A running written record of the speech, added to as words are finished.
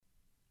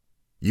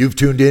You've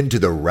tuned in to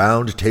the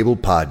Round Table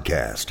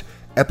Podcast,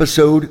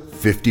 episode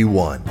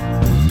 51.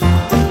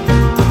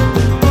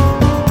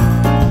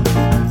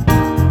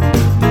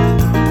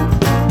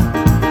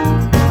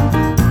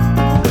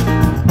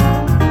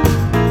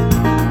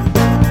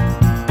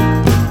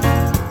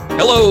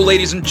 Hello,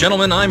 ladies and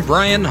gentlemen, I'm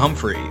Brian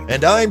Humphrey.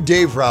 And I'm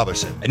Dave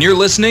Robison. And you're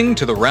listening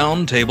to the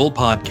Round Table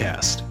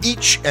Podcast.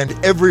 Each and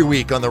every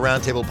week on the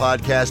Round Table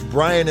Podcast,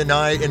 Brian and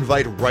I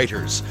invite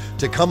writers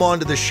to come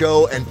onto the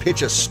show and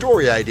pitch a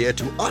story idea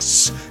to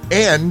us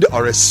and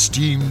our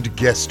esteemed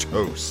guest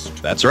host.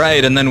 That's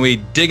right, and then we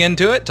dig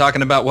into it,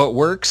 talking about what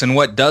works and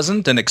what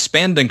doesn't, and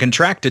expand and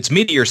contract its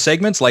meatier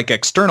segments like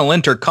external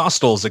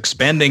intercostals,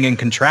 expanding and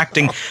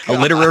contracting a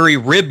literary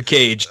rib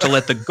cage to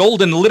let the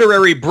golden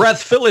literary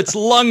breath fill its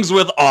lungs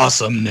with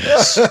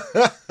awesomeness.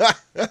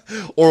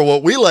 Or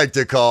what we like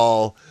to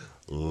call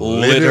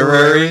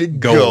literary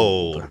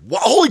gold. Well,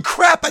 holy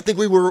crap, I think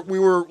we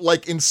were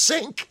like in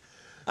sync.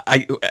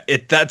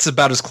 That's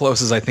about as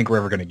close as I think we're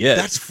ever going to get.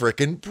 That's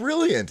freaking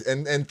brilliant.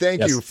 And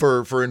thank you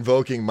for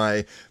invoking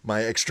my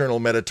external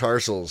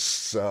metatarsals.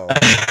 So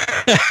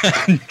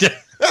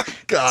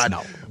God,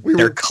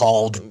 they're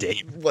called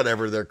Dave.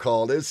 Whatever they're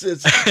called. It's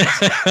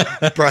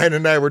Brian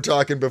and I were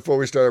talking before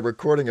we started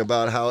recording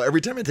about how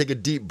every time I take a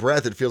deep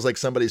breath, it feels like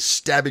somebody's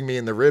stabbing me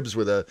in the ribs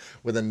with a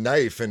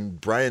knife.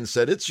 And Brian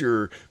said, "It's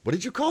your, what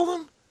did you call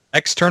them?"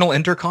 External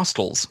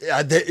intercostals.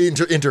 Yeah, the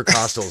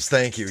intercostals.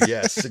 Thank you.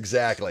 Yes,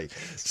 exactly.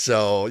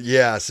 So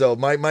yeah, so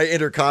my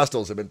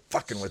intercostals have been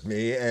fucking with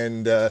me,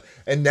 and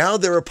now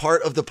they're a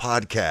part of the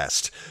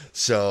podcast.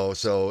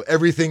 So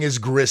everything is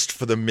grist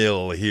for the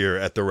mill here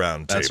at the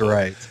Round Table. That's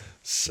right.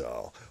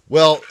 So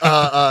well,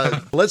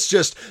 let's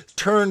just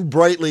turn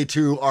brightly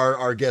to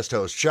our guest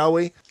host, shall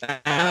we?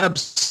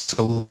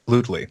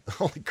 Absolutely.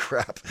 Holy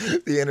crap.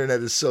 The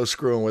internet is so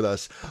screwing with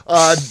us.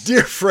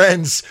 Dear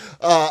friends,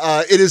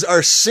 it is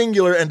our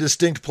singular and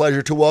distinct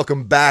pleasure to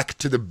welcome back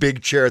to the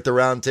big chair at the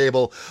Round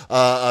Table,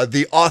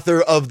 the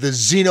author of the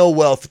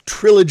Xenowealth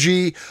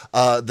trilogy,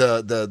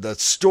 the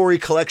story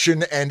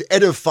collection and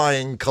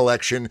edifying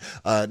collection,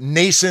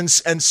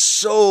 Nascence, and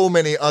so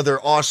many other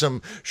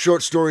awesome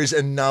short stories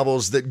and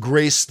novels that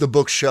grace the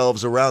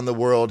bookshelves around the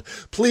world.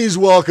 Please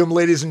welcome,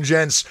 ladies and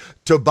gents,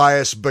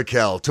 Tobias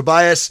Buckell.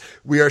 Tobias,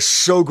 we are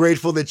so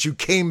grateful that you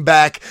came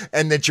back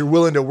and that you're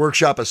willing to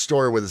workshop a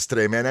story with us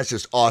today, man. That's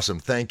just awesome.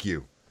 Thank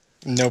you.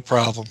 No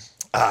problem.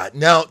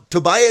 Now,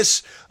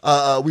 Tobias,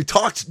 we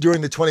talked during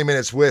the 20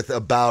 minutes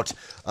about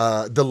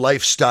the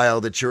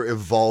lifestyle that you're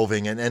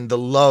evolving and the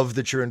love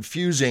that you're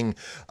infusing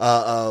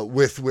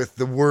with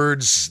the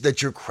words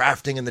that you're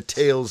crafting and the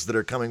tales that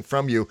are coming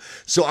from you.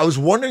 So I was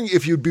wondering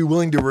if you'd be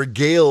willing to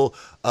regale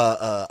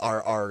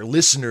our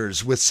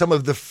listeners with some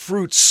of the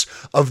fruits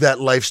of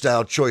that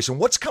lifestyle choice and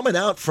what's coming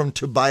out from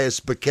Tobias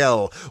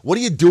Buckell. What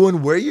are you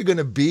doing? Where are you going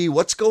to be?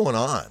 What's going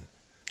on?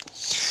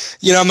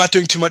 You know, I'm not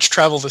doing too much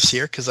travel this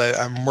year because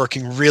I'm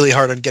working really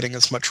hard on getting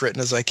as much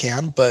written as I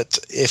can. But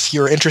if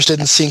you're interested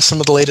in seeing some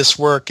of the latest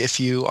work,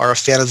 if you are a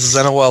fan of the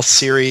Xenowealth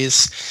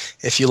series,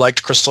 if you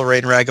liked Crystal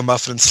Rain,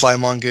 Ragamuffin, and Sly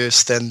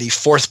Mongoose, then the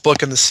fourth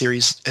book in the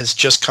series has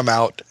just come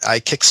out.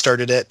 I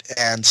kickstarted it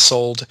and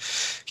sold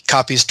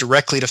copies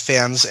directly to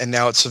fans, and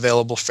now it's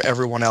available for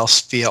everyone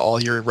else via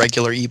all your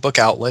regular ebook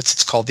outlets.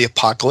 It's called The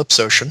Apocalypse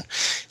Ocean.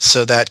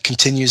 So that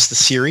continues the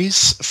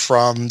series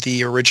from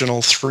the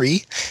original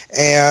three.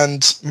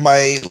 And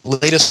my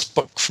latest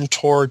book from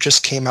Tor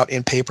just came out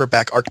in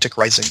paperback. Arctic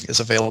Rising is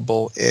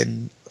available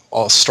in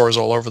all stores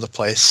all over the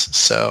place.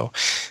 So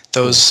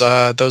those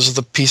are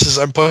the pieces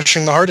I'm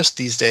pushing the hardest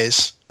these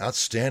days.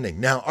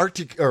 Outstanding. Now,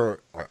 Arctic. I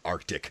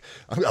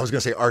was going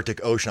to say Arctic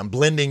Ocean. I'm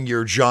blending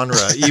your genre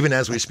even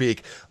as we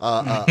speak.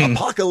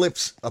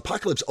 Apocalypse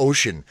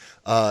Ocean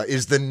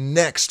is the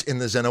next in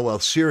the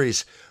Xenowealth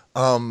series.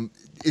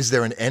 Is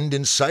there an end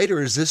in sight,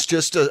 or is this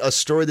just a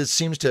story that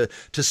seems to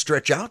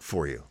stretch out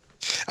for you?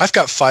 I've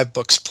got 5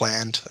 books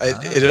planned.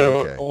 It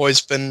had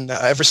always been,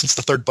 ever since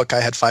the third book, I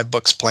had 5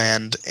 books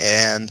planned,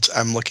 and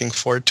I'm looking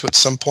forward to at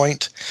some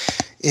point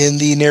in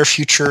the near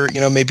future,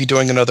 maybe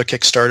doing another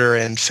Kickstarter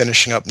and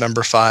finishing up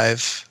number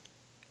 5.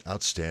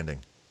 Outstanding.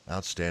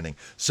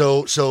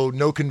 So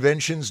no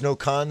conventions, no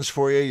cons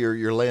for you?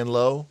 You're laying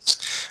low?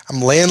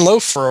 I'm laying low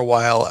for a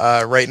while.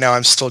 Right now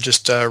I'm still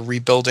just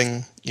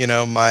rebuilding,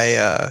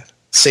 my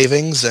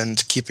savings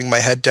and keeping my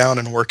head down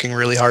and working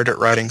really hard at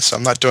writing. So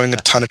I'm not doing a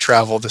ton of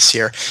travel this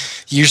year.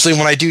 Usually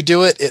when I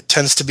do it, it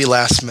tends to be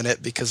last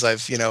minute because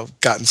I've,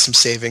 gotten some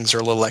savings or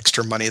a little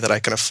extra money that I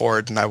can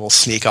afford, and I will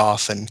sneak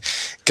off and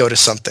go to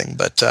something.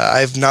 But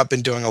I've not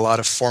been doing a lot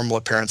of formal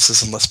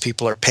appearances unless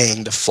people are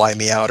paying to fly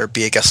me out or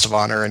be a guest of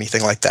honor or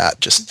anything like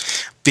that.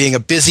 Just being a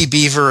busy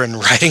beaver and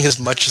writing as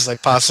much as I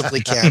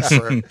possibly can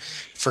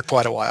for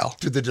quite a while.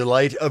 To the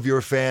delight of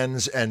your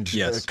fans and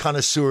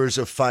connoisseurs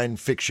of fine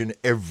fiction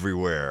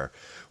everywhere.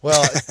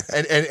 Well,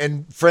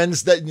 and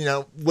friends,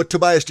 that what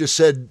Tobias just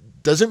said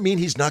doesn't mean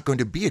he's not going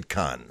to be at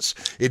cons.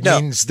 It No.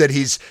 means that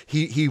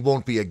he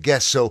won't be a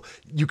guest. So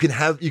you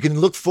can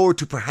look forward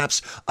to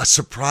perhaps a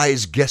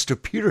surprise guest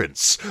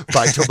appearance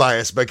by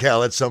Tobias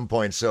Buckell at some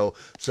point. So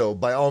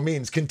by all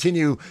means,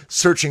 continue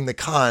searching the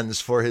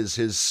cons for his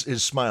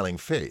smiling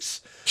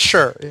face.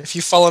 Sure. If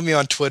you follow me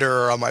on Twitter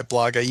or on my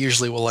blog, I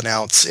usually will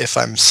announce if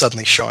I'm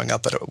suddenly showing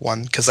up at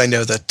one, because I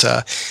know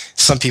that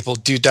some people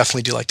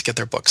definitely do like to get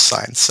their books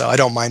signed. So I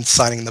don't mind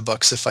signing the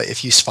books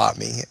if you spot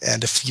me,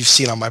 and if you've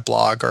seen on my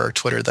blog or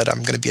Twitter that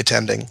I'm going to be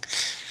attending.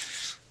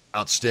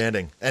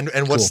 Outstanding. And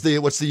what's the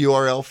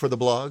URL for the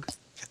blog?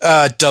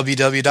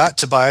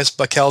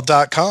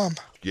 www.tobiasbuckell.com.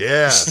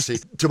 Yeah. See,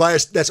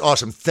 Tobias, that's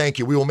awesome. Thank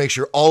you. We will make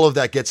sure all of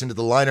that gets into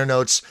the liner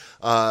notes.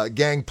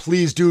 Gang,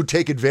 please do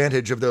take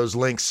advantage of those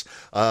links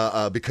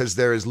because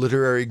there is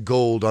literary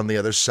gold on the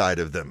other side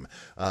of them.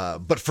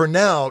 But for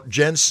now,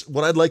 gents,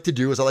 what I'd like to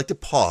do is I'd like to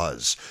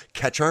pause,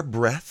 catch our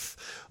breath,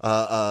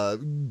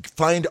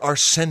 find our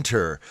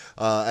center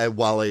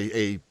while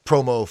a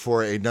promo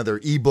for another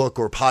ebook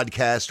or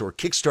podcast or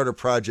Kickstarter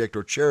project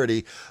or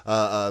charity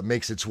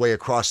makes its way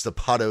across the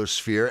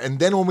podosphere. And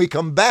then when we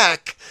come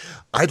back,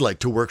 I'd like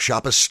to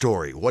workshop a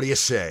story. What do you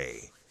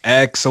say?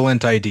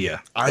 Excellent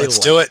idea. Let's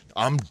do it.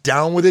 I'm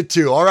down with it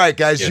too. All right,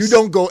 guys, Yes. You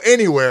don't go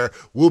anywhere.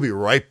 We'll be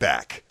right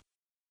back.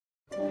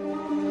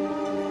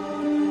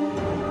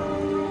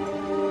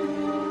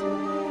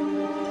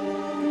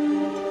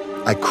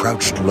 I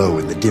crouched low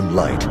in the dim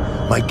light,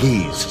 my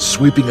gaze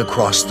sweeping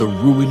across the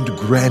ruined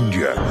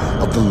grandeur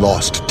of the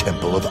lost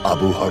temple of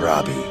Abu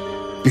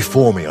Harabi.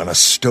 Before me on a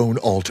stone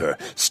altar,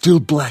 still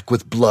black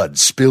with blood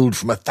spilled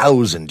from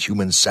 1,000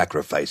 human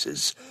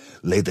sacrifices,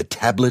 lay the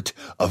tablet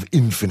of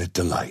infinite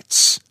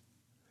delights.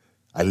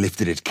 I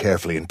lifted it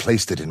carefully and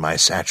placed it in my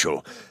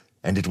satchel,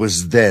 and it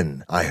was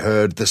then I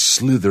heard the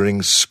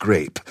slithering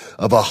scrape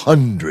of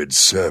 100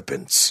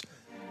 serpents.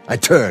 I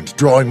turned,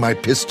 drawing my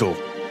pistol,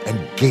 and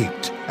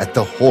gaped at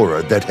the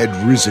horror that had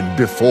risen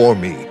before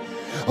me.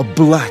 A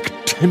black,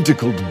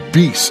 tentacled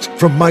beast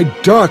from my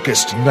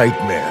darkest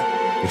nightmare.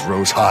 It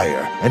rose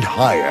higher, and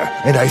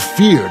I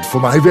feared for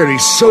my very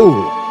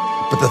soul.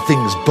 But the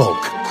thing's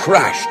bulk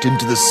crashed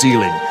into the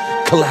ceiling,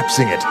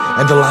 collapsing it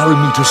and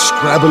allowing me to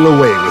scrabble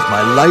away with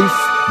my life,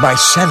 my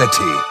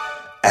sanity,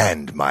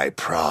 and my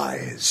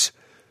prize.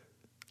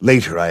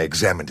 Later I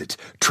examined it,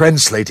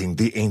 translating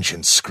the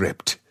ancient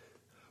script.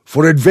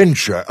 For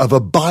adventure of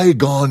a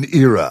bygone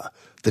era,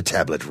 the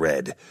tablet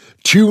read,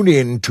 tune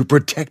in to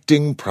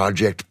Protecting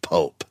Project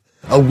Pulp,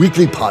 a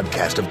weekly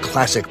podcast of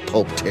classic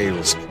pulp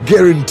tales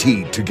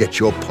guaranteed to get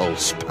your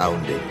pulse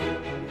pounding.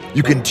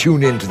 You can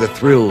tune in to the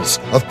thrills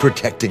of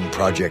Protecting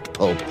Project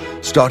Pulp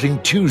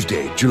starting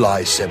Tuesday,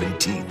 July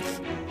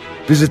 17th.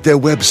 Visit their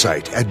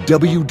website at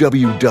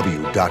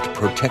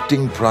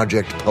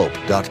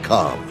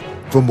www.protectingprojectpulp.com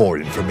for more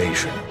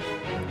information.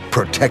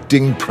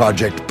 Protecting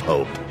Project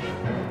Pulp,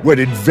 where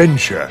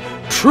adventure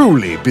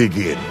truly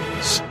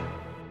begins.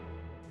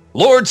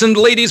 Lords and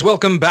ladies,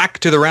 welcome back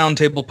to the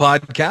Roundtable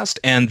Podcast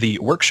and the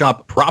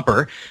workshop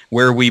proper,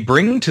 where we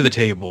bring to the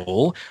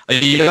table a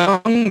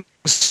young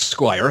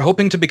squire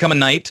hoping to become a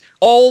knight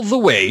all the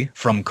way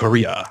from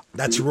Korea.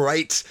 That's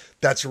right.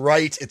 That's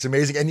right. It's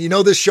amazing. And you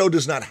know, this show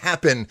does not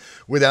happen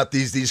without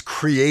these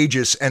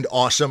courageous and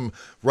awesome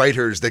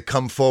writers that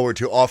come forward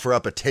to offer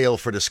up a tale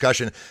for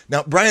discussion.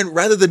 Now, Brian,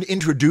 rather than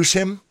introduce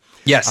him,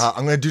 Yes.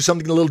 I'm going to do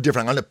something a little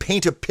different. I'm going to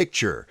paint a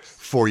picture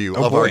for you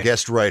Oh, of boy. our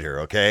guest writer,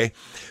 okay?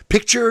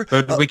 Picture,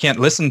 But we can't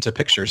listen to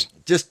pictures.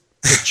 just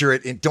picture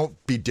it. And don't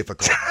be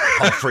difficult,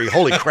 Humphrey.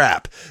 Holy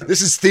crap.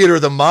 This is theater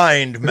of the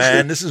mind,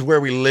 man. This is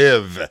where we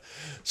live.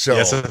 So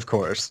Yes, of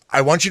course.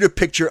 I want you to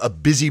picture a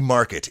busy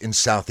market in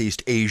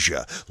Southeast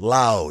Asia.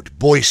 Loud,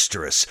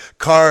 boisterous,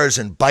 cars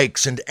and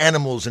bikes and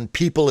animals and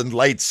people and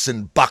lights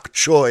and bok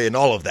choy and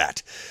all of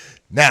that.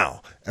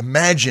 Now,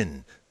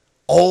 imagine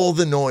all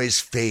the noise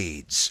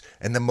fades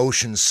and the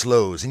motion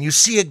slows, and you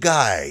see a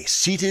guy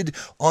seated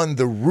on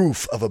the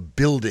roof of a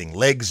building,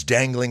 legs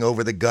dangling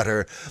over the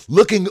gutter,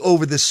 looking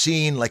over the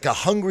scene like a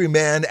hungry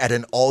man at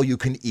an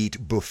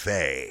all-you-can-eat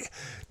buffet.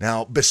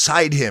 Now,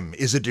 beside him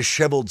is a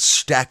disheveled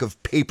stack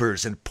of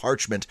papers and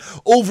parchment,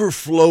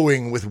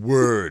 overflowing with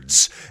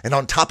words. And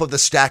on top of the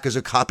stack is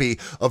a copy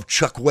of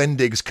Chuck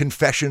Wendig's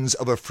Confessions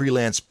of a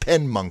Freelance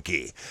Pen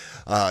Monkey.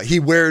 He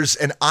wears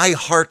an I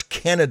Heart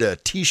Canada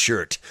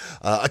t-shirt.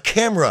 A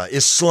camera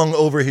is slung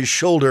over his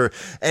shoulder,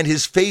 and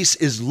his face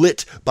is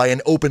lit by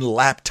an open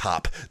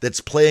laptop that's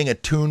playing a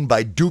tune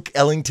by Duke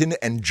Ellington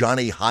and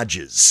Johnny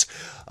Hodges.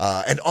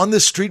 And on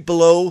the street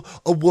below,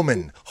 a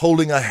woman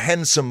holding a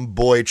handsome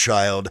boy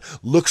child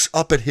looks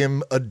up at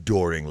him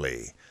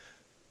adoringly.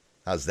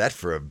 How's that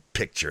for a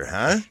picture,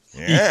 huh?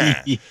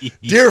 Yeah.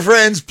 Dear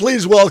friends,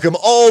 please welcome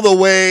all the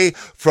way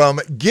from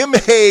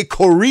Gimhae,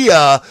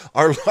 Korea,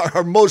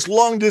 our most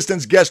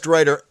long-distance guest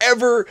writer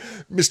ever,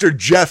 Mr.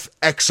 Jeff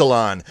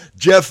Exelon.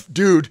 Jeff,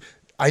 dude,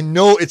 I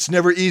know it's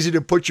never easy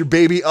to put your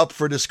baby up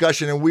for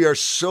discussion, and we are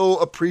so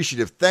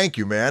appreciative. Thank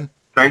you, man.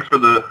 Thanks for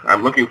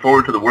I'm looking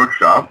forward to the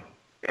workshop,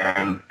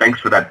 and thanks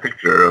for that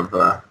picture of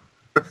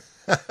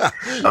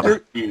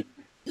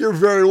You're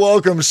very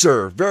welcome,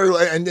 sir.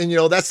 And you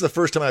know that's the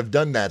first time I've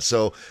done that,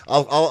 so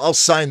I'll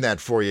sign that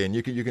for you, and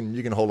you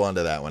can hold on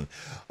to that one.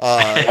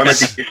 Why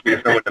might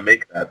be someone to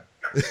make that?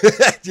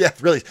 Yeah,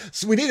 really.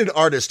 So we need an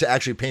artist to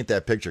actually paint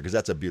that picture because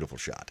that's a beautiful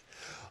shot.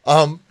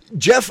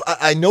 Jeff,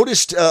 I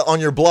noticed on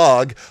your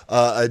blog,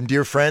 and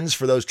dear friends,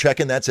 for those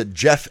checking, that's at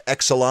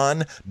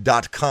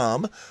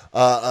jeffexelon.com,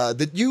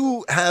 that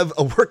you have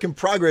a work in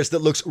progress that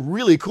looks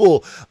really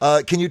cool.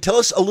 Can you tell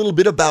us a little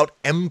bit about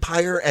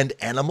Empire and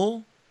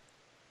Animal?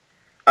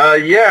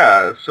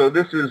 Yeah. So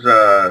this is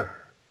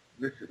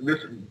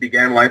this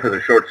began life as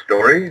a short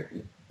story,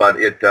 but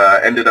it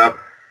ended up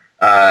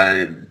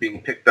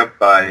being picked up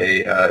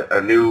by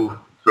a new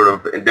sort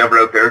of endeavor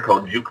out there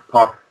called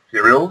Jukepop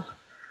Serials.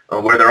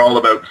 Where they're all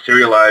about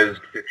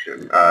serialized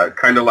fiction,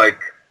 kind of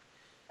like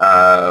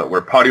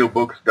where Podio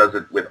Books does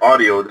it with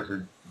audio. This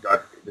is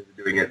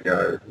doing it,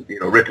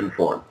 written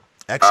form.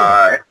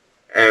 Excellent.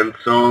 And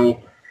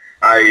so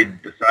I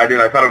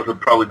decided, I thought it was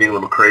probably being a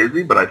little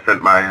crazy, but I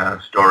sent my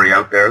story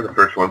out there, the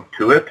first one,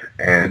 to it,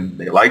 and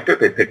they liked it.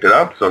 They picked it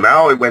up. So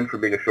now it went from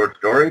being a short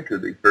story to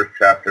the first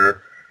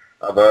chapter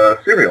of a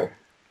serial.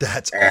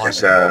 That's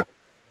awesome. And,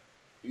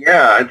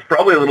 yeah, it's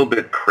probably a little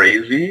bit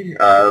crazy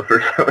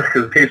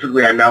because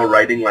basically I'm now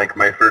writing like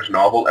my first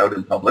novel out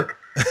in public,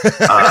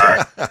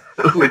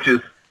 which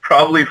is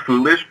probably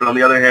foolish. But on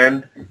the other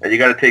hand, you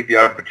got to take the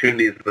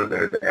opportunities when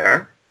they're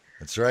there.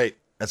 That's right.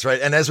 That's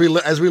right. And as we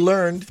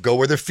learned, go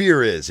where the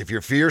fear is. If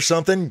you fear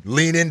something,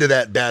 lean into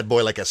that bad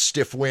boy like a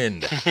stiff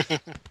wind.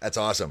 That's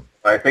awesome.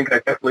 I think I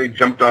definitely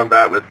jumped on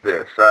that with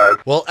this.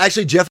 Well,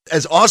 actually, Jeff,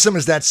 as awesome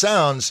as that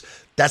sounds,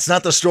 that's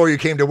not the story you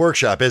came to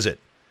workshop, is it?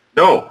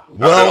 No.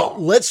 Well,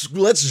 let's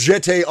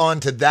jete on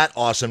to that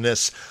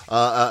awesomeness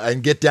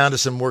and get down to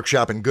some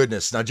workshop and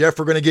goodness. Now, Jeff,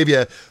 we're going to give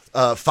you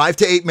 5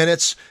 to 8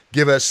 minutes.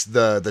 Give us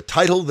the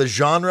title, the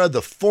genre,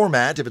 the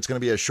format, if it's going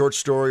to be a short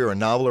story or a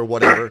novel or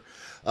whatever.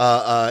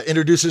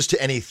 Introduce us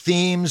to any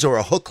themes or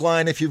a hook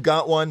line if you've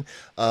got one.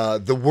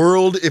 The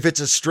world, if it's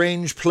a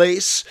strange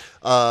place.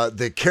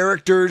 The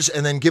characters,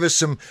 and then give us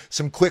some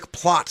quick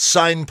plot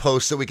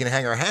signposts that we can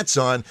hang our hats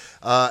on,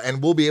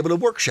 and we'll be able to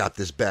workshop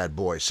this bad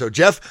boy. So,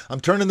 Jeff, I'm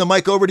turning the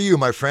mic over to you,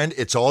 my friend.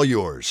 It's all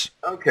yours.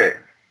 Okay.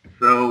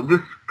 So this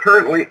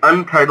currently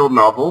untitled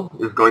novel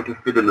is going to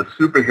fit in the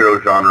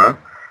superhero genre,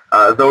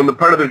 though in the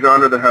part of the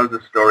genre that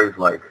houses stories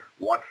like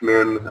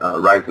Watchmen,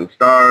 Rising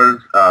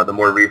Stars, the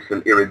more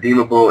recent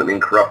Irredeemable and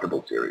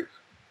Incorruptible series.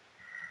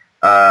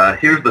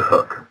 Here's the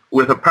hook.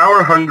 With a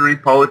power-hungry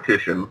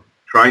politician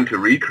trying to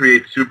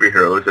recreate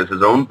superheroes as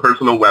his own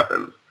personal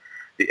weapons,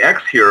 the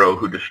ex-hero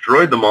who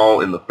destroyed them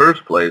all in the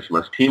first place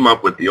must team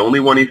up with the only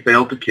one he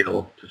failed to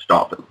kill to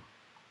stop him.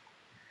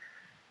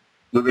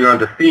 Moving on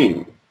to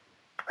theme.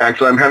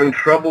 Actually, I'm having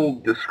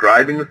trouble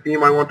describing the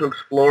theme I want to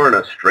explore in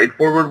a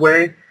straightforward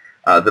way.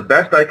 The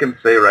best I can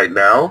say right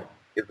now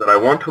is that I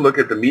want to look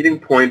at the meeting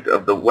point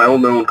of the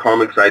well-known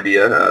comics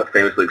idea,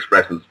 famously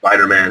expressed in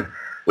Spider-Man,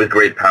 with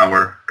great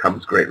power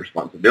comes great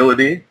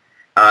responsibility,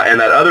 and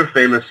that other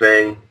famous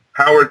saying,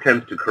 power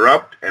tends to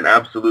corrupt, and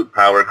absolute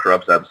power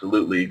corrupts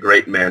absolutely.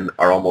 Great men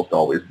are almost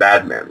always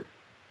bad men.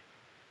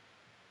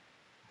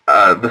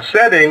 The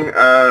setting,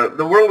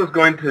 the world is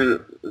going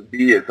to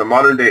be, it's a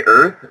modern-day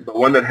Earth, but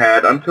one that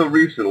had, until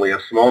recently, a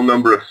small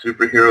number of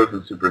superheroes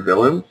and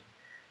supervillains.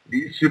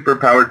 These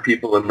superpowered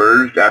people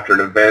emerged after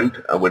an event,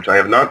 which I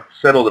have not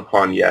settled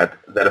upon yet,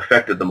 that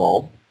affected them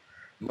all.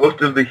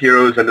 Most of the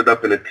heroes ended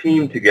up in a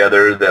team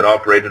together that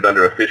operated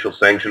under official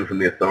sanction from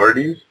the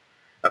authorities.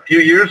 A few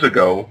years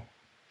ago,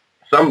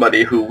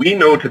 somebody who we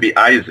know to be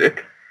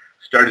Isaac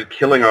started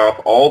killing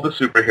off all the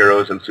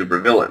superheroes and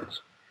supervillains.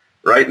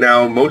 Right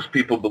now, most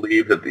people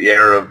believe that the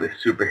era of the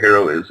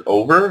superhero is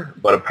over,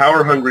 but a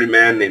power-hungry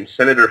man named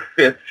Senator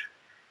Fitch,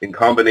 in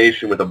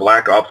combination with a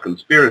Black Ops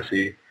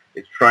conspiracy,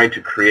 is trying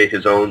to create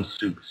his own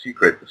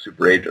secret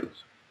super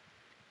agents.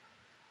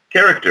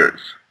 Characters.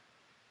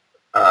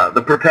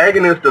 The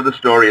protagonist of the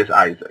story is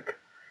Isaac.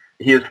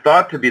 He is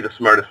thought to be the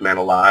smartest man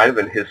alive,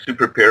 and his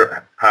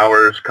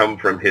superpowers come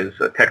from his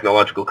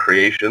technological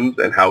creations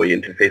and how he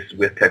interfaces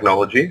with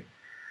technology.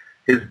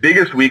 His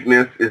biggest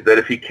weakness is that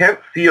if he can't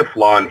see a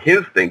flaw in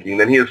his thinking,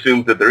 then he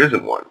assumes that there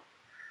isn't one.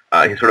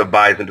 He sort of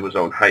buys into his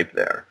own hype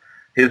there.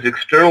 His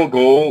external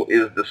goal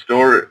in this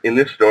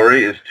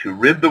story is to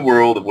rid the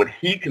world of what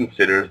he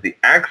considers the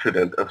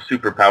accident of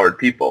superpowered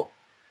people,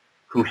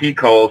 who he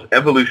calls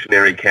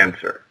evolutionary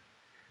cancer.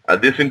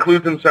 This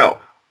includes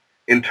himself.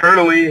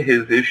 Internally,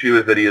 his issue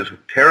is that he is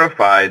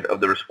terrified of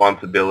the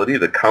responsibility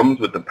that comes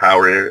with the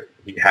power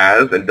he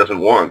has and doesn't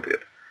want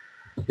it.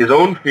 His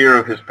own fear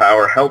of his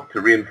power helped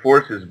to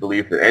reinforce his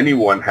belief that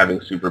anyone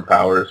having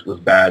superpowers was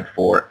bad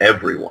for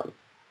everyone.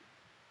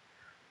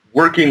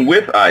 Working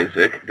with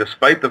Isaac,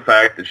 despite the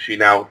fact that she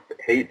now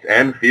hates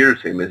and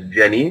fears him, is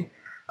Jenny,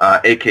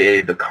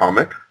 a.k.a. the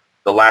Comet,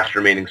 the last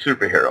remaining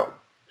superhero.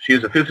 She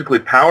is a physically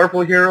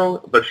powerful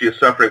hero, but she is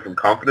suffering from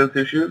confidence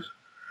issues.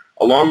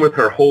 Along with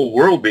her whole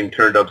world being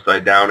turned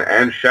upside down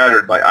and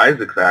shattered by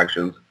Isaac's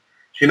actions,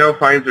 she now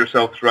finds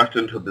herself thrust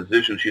into a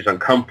position she's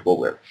uncomfortable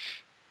with.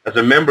 As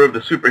a member of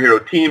the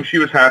superhero team, she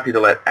was happy to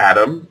let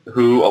Adam,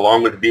 who,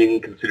 along with being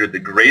considered the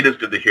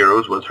greatest of the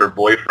heroes, was her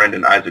boyfriend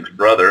and Isaac's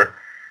brother,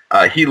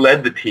 he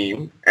led the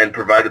team and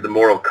provided the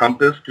moral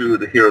compass to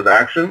the hero's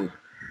actions.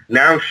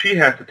 Now she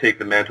has to take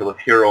the mantle of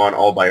hero on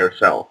all by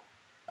herself.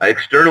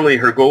 Externally,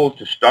 her goal is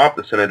to stop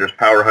the Senator's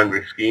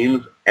power-hungry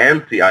schemes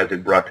and see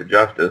Isaac brought to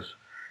justice.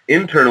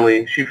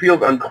 Internally, she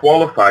feels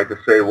unqualified to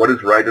say what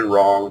is right and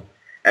wrong,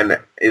 and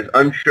is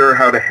unsure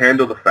how to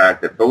handle the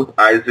fact that both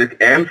Isaac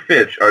and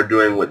Fitch are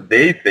doing what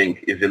they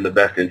think is in the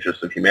best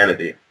interest of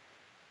humanity.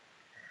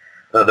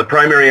 The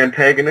primary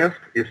antagonist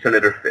is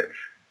Senator Fitch.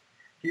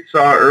 He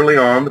saw early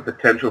on the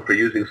potential for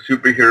using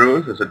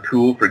superheroes as a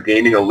tool for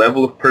gaining a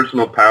level of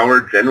personal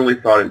power generally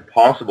thought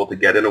impossible to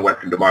get in a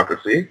Western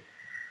democracy.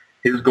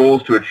 His goal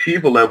is to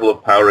achieve a level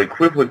of power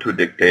equivalent to a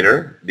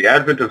dictator. The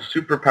advent of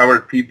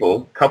superpowered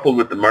people, coupled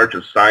with the march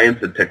of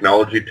science and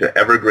technology to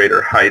ever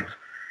greater heights,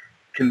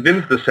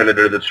 convinced the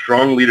senator that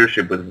strong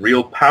leadership with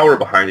real power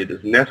behind it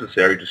is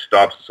necessary to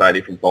stop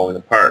society from falling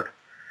apart.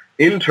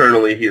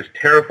 Internally, he is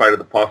terrified of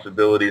the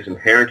possibilities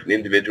inherent in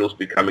individuals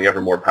becoming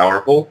ever more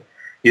powerful.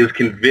 He is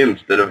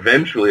convinced that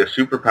eventually a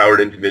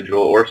superpowered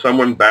individual or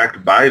someone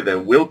backed by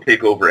them will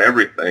take over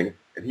everything,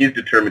 and he is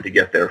determined to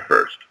get there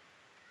first.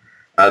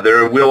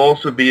 There will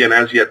also be an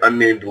as yet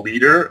unnamed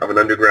leader of an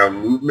underground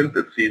movement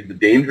that sees the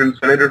danger in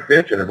Senator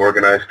Fitch and have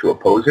organized to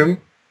oppose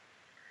him.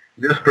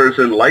 This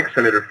person, like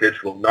Senator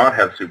Fitch, will not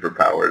have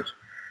superpowers.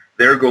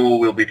 Their goal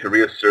will be to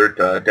reassert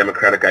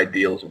democratic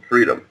ideals of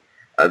freedom.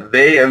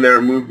 They and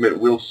their movement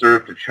will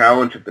serve to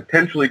challenge and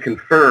potentially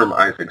confirm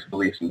Isaac's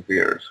beliefs and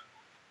fears.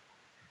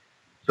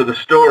 So the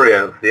story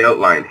of the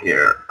outline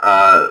here.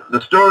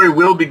 The story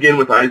will begin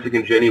with Isaac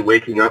and Jenny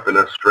waking up in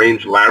a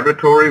strange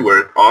laboratory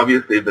where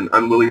obviously they've been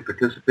unwilling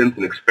participants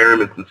in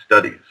experiments and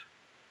studies.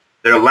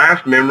 Their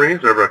last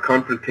memories are of a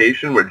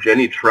confrontation where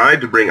Jenny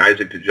tried to bring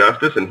Isaac to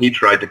justice and he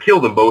tried to kill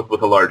them both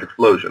with a large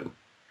explosion.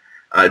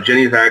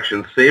 Jenny's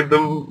actions saved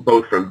them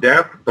both from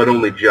death, but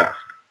only just.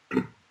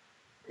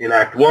 In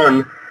Act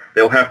 1,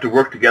 they'll have to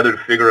work together to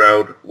figure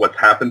out what's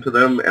happened to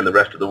them and the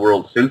rest of the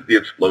world since the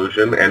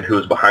explosion and who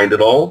is behind it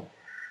all.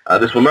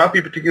 This will not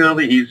be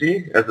particularly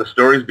easy, as the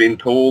story is being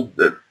told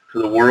to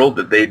the world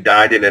that they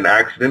died in an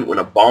accident when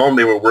a bomb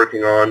they were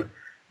working on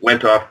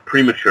went off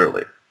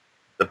prematurely.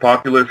 The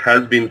populace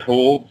has been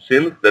told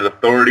since that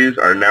authorities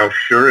are now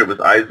sure it was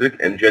Isaac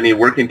and Jenny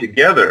working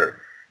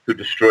together who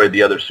destroyed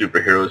the other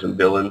superheroes and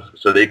villains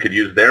so they could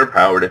use their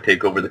power to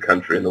take over the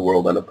country and the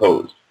world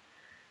unopposed.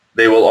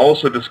 They will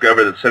also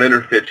discover that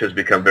Senator Fitch has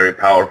become very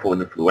powerful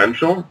and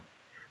influential.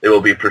 They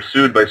will be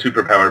pursued by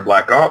superpowered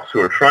black ops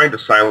who are trying to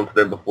silence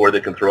them before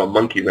they can throw a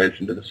monkey wrench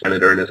into the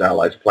senator and his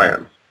allies'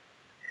 plans.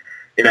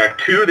 In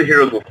Act 2, the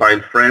heroes will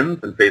find friends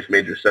and face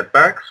major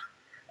setbacks.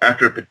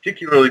 After a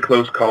particularly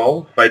close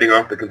call, fighting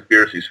off the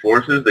conspiracy's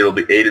forces, they will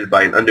be aided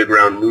by an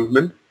underground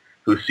movement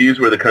who sees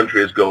where the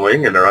country is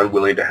going and are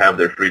unwilling to have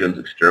their freedoms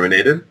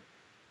exterminated.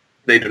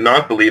 They do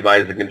not believe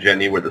Isaac and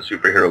Jenny were the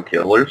superhero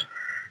killers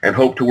and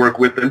hope to work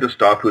with them to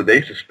stop who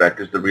they suspect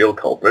is the real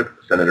culprit,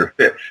 Senator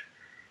Fitch.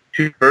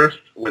 First,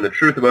 when the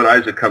truth about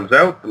Isaac comes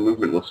out, the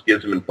movement will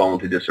schism and fall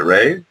into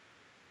disarray.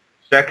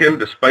 Second,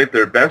 despite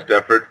their best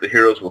efforts, the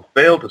heroes will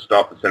fail to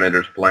stop the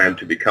senator's plan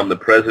to become the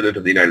President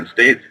of the United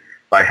States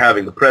by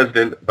having the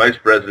President, Vice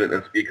President,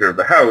 and Speaker of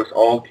the House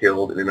all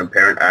killed in an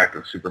apparent act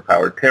of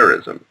superpowered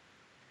terrorism.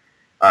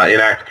 In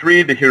Act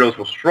 3, the heroes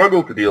will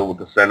struggle to deal with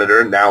the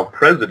Senator, now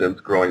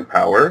President's growing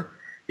power.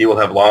 He will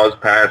have laws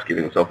passed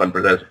giving himself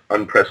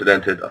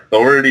unprecedented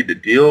authority to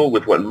deal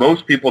with what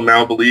most people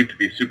now believe to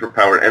be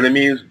superpowered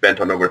enemies bent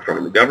on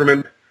overthrowing the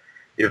government.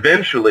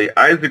 Eventually,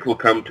 Isaac will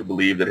come to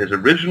believe that his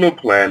original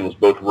plan was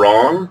both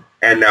wrong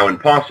and now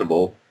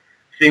impossible,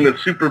 seeing that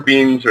super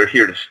beings are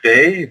here to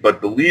stay,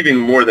 but believing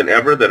more than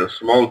ever that a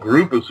small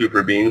group of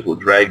super beings will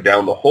drag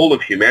down the whole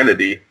of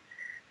humanity.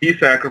 He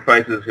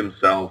sacrifices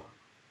himself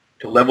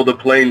to level the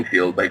playing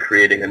field by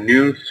creating a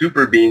new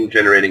super being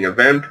generating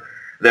event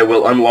that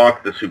will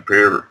unlock the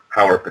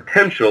superpower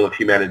potential of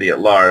humanity at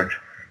large,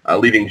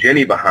 leaving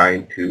Jenny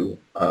behind to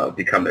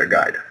become their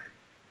guide.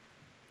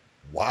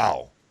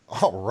 Wow.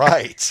 All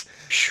right.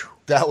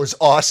 That was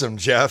awesome,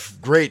 Jeff.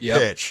 Great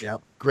pitch.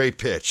 Yep. Great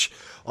pitch.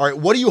 All right.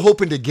 What are you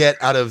hoping to get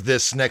out of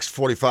this next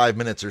 45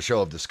 minutes or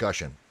so of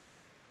discussion?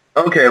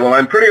 Okay, well,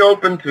 I'm pretty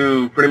open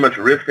to pretty much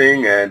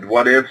riffing and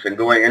what-ifs and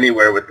going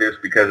anywhere with this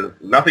because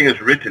nothing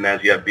is written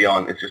as yet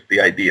beyond, it's just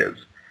the ideas.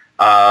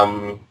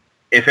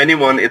 If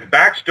anyone, it's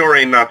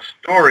backstory, not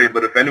story,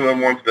 but if anyone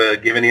wants to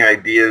give any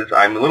ideas,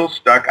 I'm a little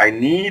stuck. I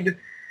need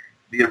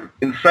the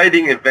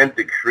inciting event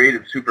that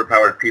created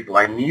superpowered people.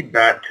 I need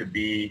that to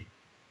be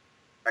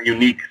a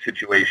unique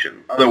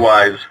situation.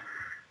 Otherwise,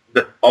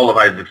 all of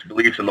Isaac's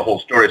beliefs and the whole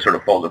story sort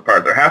of falls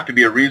apart. There has to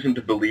be a reason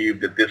to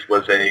believe that this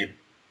was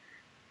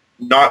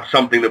not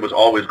something that was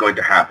always going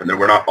to happen. There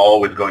were not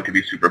always going to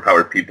be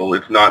superpowered people.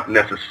 It's not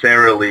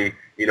necessarily,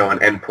 an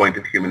endpoint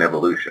of human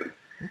evolution.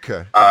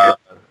 Okay.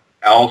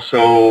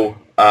 Also,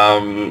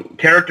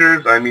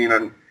 characters, I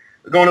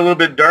going a little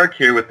bit dark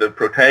here with the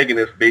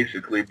protagonist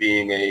basically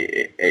being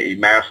a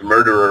mass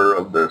murderer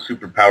of the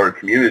superpowered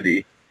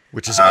community.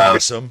 Which is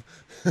awesome.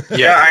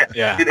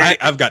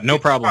 I've got no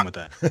problem with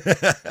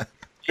that.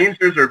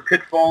 Dangers or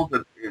pitfalls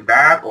in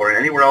that or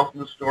anywhere else in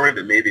the story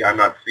that maybe I'm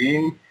not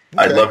seeing.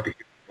 Okay. I'd love to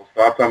hear people's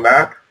thoughts on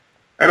that.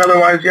 And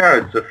otherwise,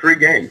 yeah, it's a free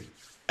game.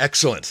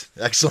 Excellent.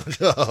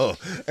 Oh,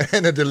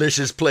 and a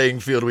delicious playing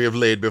field we have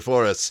laid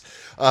before us.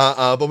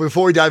 But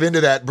before we dive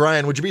into that,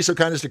 Brian, would you be so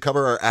kind as to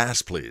cover our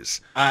ass,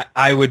 please?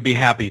 I would be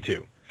happy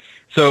to.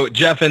 So,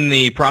 Jeff, in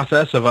the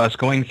process of us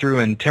going through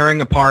and tearing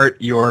apart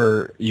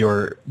your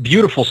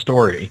beautiful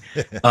story,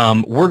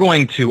 we're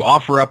going to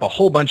offer up a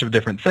whole bunch of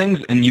different things,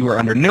 and you are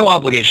under no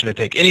obligation to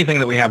take anything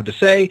that we have to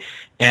say,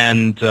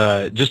 and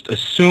just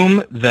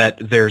assume that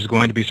there's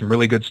going to be some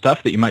really good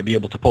stuff that you might be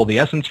able to pull the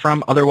essence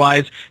from.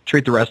 Otherwise,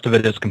 treat the rest of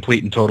it as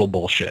complete and total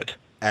bullshit.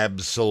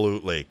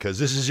 Absolutely, because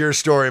this is your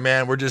story,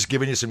 man. We're just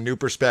giving you some new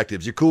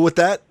perspectives. You cool with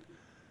that?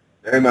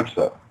 Very much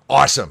so.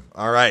 Awesome.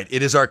 All right.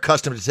 It is our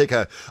custom to take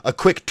a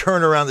quick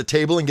turn around the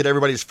table and get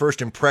everybody's first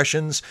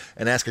impressions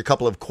and ask a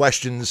couple of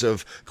questions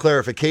of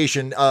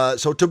clarification.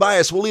 So,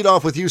 Tobias, we'll lead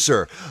off with you,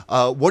 sir.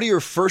 What are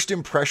your first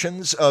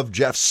impressions of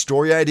Jeff's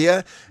story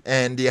idea?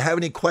 And do you have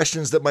any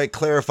questions that might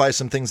clarify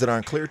some things that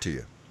aren't clear to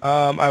you?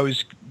 I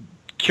was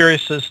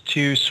curious as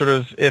to sort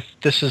of if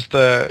this is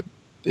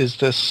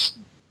this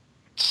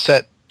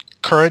set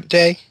current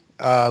day?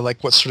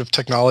 Like what sort of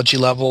technology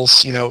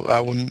levels, when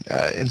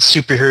in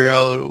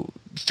superhero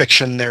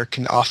fiction there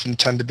can often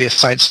tend to be a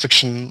science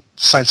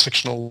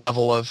fictional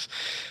level of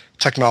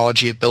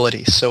technology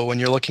ability. So when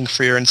you're looking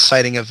for your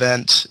inciting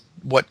event,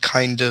 what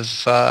kind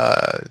of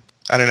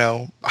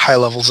high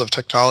levels of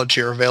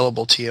technology are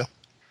available to you?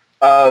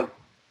 I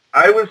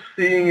was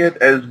seeing it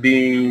as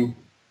being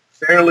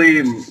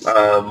fairly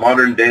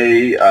modern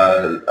day,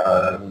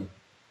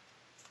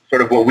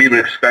 sort of what we would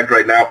expect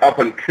right now up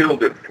until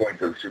this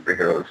point of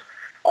superheroes.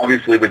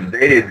 Obviously, when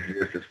they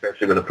exist,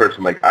 especially with a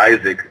person like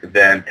Isaac,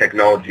 then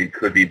technology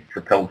could be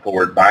propelled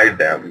forward by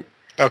them.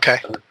 Okay.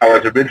 I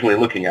was originally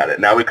looking at it.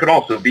 Now, it could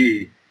also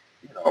be,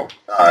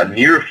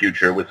 near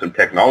future with some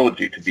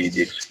technology to be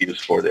the excuse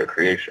for their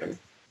creation.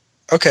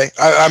 Okay.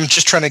 I'm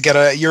just trying to get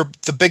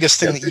the biggest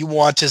thing that you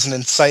want is an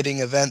inciting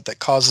event that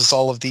causes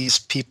all of these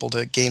people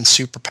to gain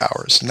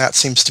superpowers, and that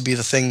seems to be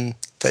the thing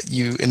that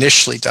you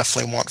initially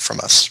definitely want from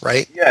us,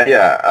 right?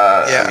 Yeah.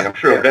 I mean, I'm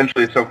sure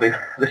eventually something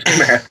this going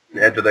to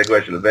answer that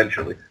question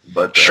eventually.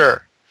 But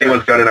sure. If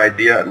anyone's got an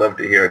idea, I'd love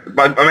to hear it.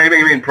 But my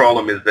main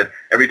problem is that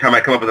every time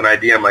I come up with an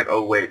idea, I'm like,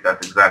 oh wait,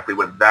 that's exactly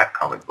what that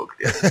comic book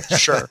did.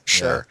 Sure.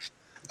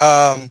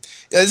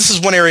 This is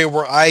one area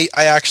where I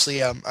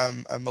actually I'm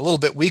a little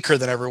bit weaker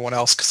than everyone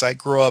else because I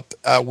grew up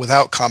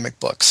without comic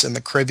books. In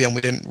the Caribbean,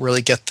 we didn't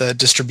really get the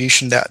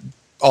distribution that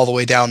all the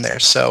way down there.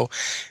 So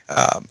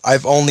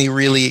I've only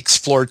really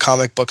explored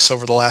comic books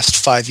over the last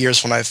 5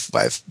 years when I've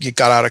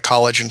got out of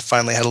college and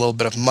finally had a little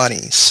bit of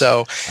money.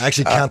 So I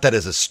actually count that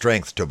as a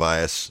strength,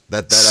 Tobias.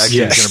 That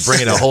actually is going to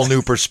bring in a whole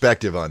new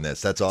perspective on this.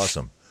 That's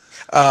awesome.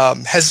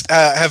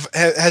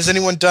 Has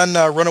anyone done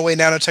Runaway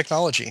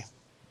Nanotechnology?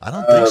 I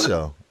don't think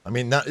so. I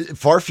mean, not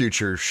far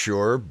future,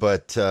 sure,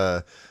 but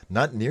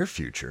not near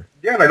future.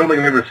 Yeah, and I don't think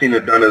I've ever seen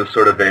it done as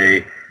sort of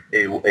a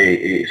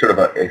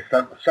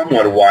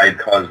somewhat wide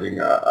causing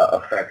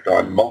effect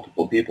on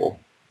multiple people.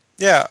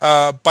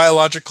 Yeah,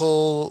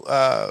 biological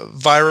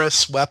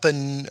virus,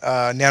 weapon,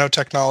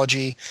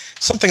 nanotechnology,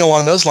 something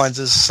along those lines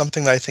is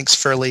something that I think's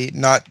fairly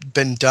not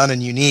been done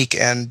and unique,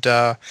 and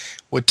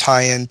would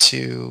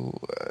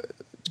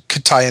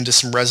could tie into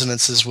some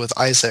resonances with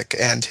Isaac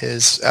and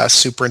his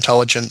super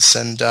intelligence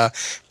and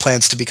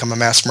plans to become a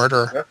mass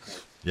murderer.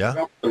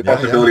 Yeah. The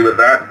possibility with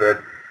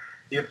that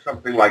if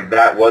something like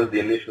that was the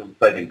initial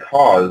inciting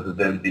cause,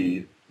 then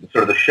the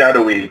sort of the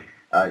shadowy,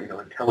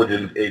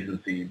 intelligence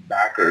agency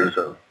backers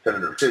of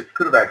Senator Fitz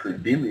could have actually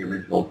been the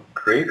original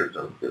creators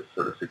of this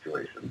sort of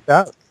situation.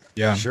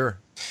 Yeah, sure.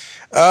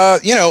 The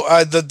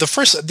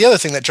other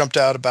thing that jumped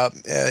out about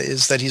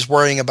is that he's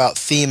worrying about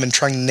theme and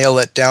trying to nail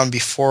it down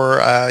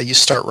before you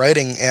start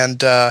writing.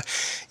 And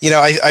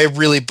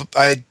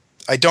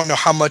I don't know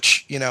how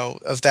much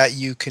of that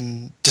you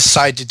can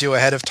decide to do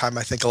ahead of time.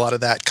 I think a lot of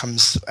that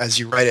comes as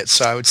you write it.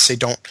 So I would say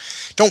don't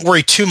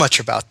worry too much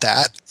about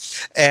that.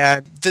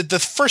 And the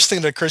first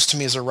thing that occurs to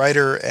me as a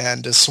writer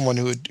and as someone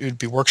who would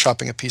be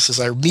workshopping a piece is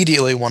I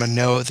immediately want to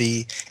know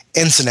the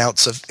ins and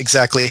outs of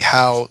exactly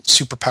how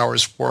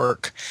superpowers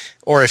work,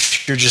 or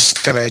if you're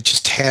just going to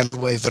just hand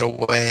wave it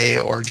away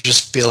or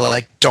just be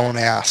like, don't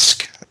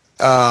ask.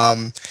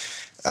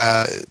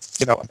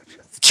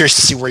 Curious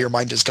to see where your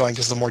mind is going,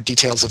 because the more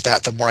details of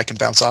that, the more I can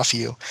bounce off of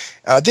you.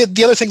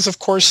 The other things, of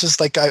course, is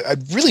like I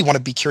really want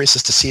to be curious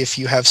as to see if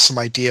you have some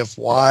idea of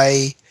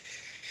why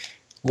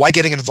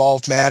getting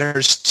involved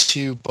matters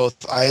to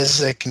both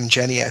Isaac and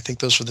Jenny. I think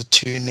those were the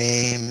two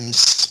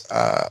names.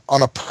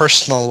 on a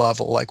personal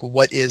level, like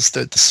what is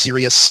the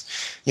serious,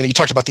 you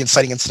talked about the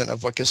inciting incident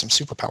of what gives him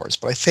superpowers,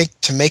 but I think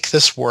to make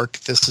this work,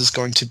 this is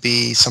going to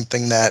be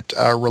something that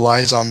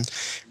relies on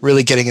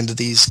really getting into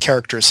these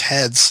characters'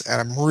 heads,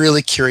 and I'm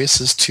really curious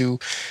as to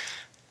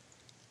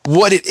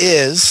what it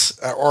is,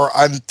 or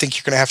I think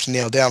you're going to have to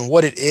nail down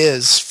what it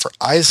is for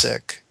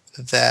Isaac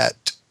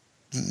that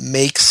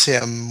makes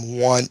him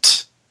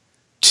want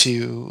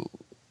to,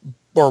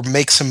 or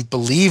makes him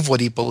believe what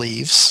he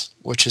believes,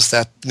 which is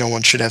that no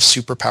one should have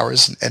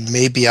superpowers. And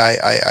maybe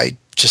I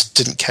just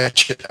didn't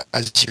catch it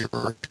as you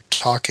were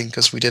talking,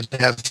 because we did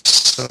have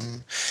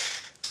some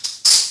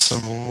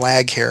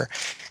lag here.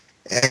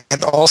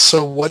 And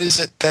also, what is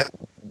it that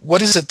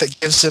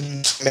gives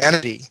him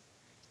humanity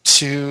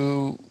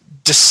to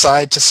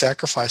decide to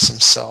sacrifice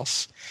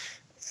himself?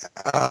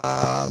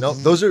 No,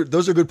 those are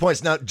good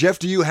points. Now, Jeff,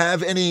 do you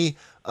have any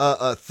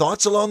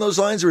thoughts along those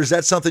lines, or is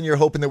that something you're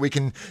hoping that we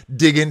can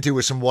dig into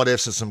with some what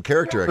ifs and some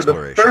character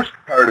exploration? For the first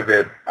part of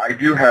it, I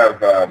do have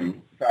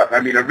thoughts. I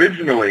mean,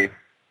 originally,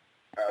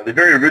 the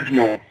very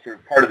original sort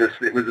of part of this,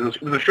 it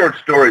was a short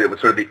story that was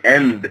sort of the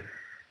end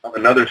of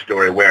another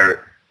story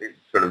where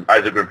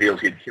Isaac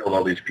reveals he'd killed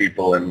all these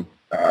people and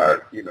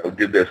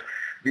did this.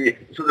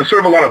 So there's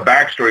sort of a lot of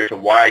backstory to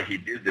why he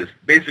did this.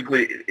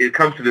 Basically, it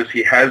comes to this: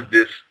 he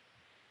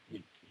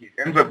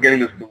ends up getting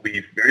this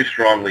belief very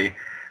strongly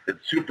that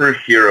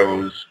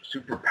superheroes,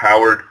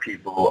 superpowered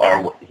people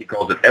are what he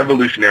calls it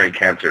evolutionary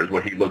cancer, is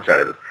what he looks at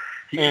it as.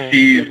 He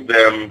sees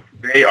them,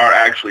 they are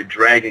actually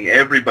dragging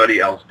everybody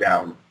else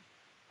down.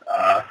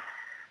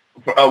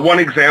 One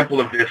example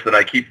of this that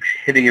I keep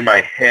hitting in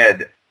my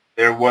head,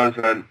 there was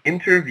a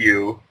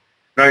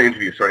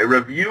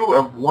review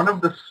of one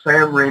of the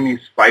Sam Raimi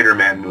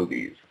Spider-Man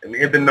movies. It may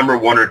have been number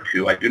 1 or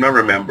 2, I do not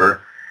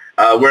remember,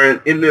 where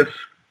in this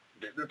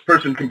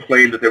person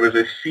complained that there was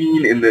a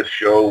scene in this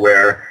show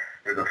where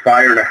there's a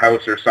fire in a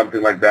house or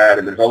something like that,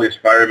 and there's all these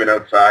firemen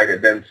outside,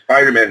 and then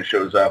Spider-Man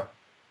shows up,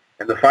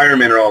 and the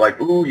firemen are all like,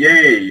 ooh,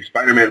 yay,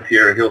 Spider-Man's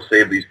here, and he'll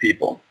save these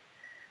people.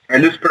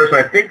 And this person,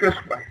 I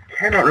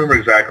cannot remember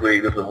exactly,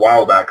 this is a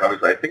while back,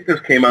 obviously, I think this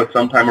came out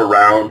sometime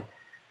around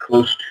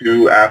close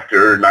to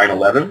after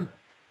 9/11,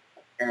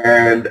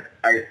 and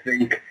I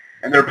think,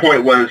 and their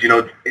point was,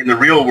 in the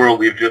real world,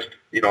 we've just,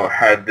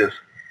 had this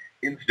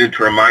incident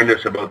to remind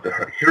us about the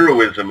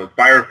heroism of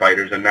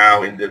firefighters, and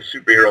now in this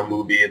superhero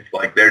movie, it's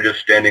like they're just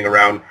standing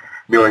around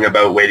milling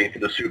about waiting for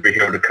the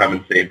superhero to come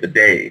and save the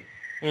day.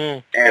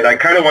 And I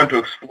kind of want to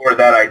explore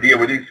that idea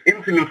where these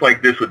incidents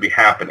like this would be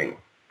happening,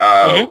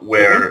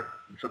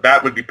 so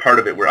that would be part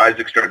of it, where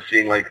Isaac starts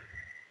seeing, like,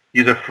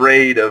 he's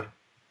afraid of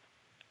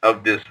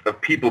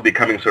people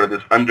becoming sort of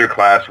this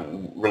underclass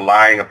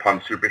relying upon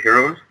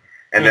superheroes.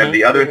 And then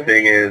the other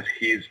thing is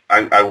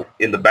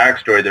in the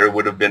backstory, there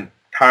would have been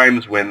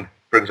times when,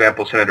 for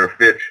example, Senator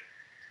Fitch,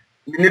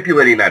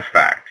 manipulating that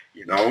fact,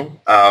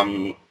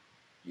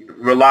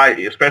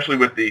 especially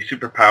with the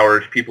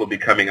superpowers, people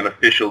becoming an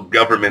official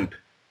government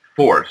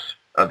force,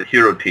 the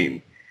hero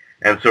team,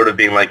 and sort of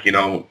being like,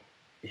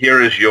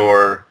 here is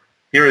your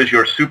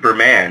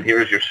Superman, here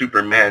is your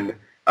Supermen,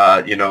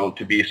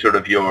 to be sort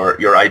of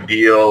your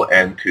ideal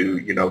and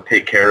to,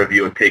 take care of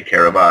you and take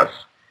care of us.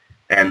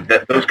 And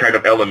those kind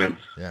of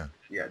elements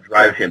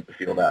drive him to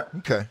feel that.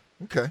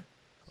 Okay.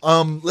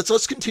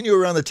 Let's continue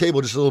around the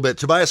table just a little bit.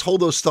 Tobias,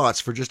 hold those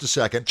thoughts for just a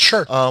second.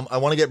 Sure. I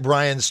want to get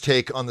Brian's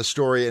take on the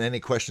story and any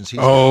questions he's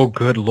got.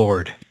 Good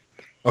Lord.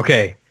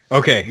 Okay.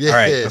 Yes. All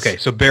right. Okay.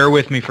 So bear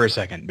with me for a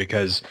second,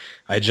 because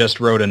I just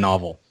wrote a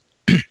novel.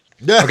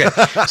 Okay.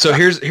 So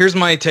here's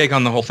my take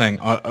on the whole thing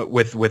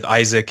with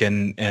Isaac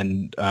and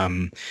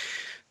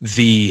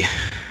the,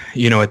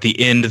 at the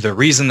end, the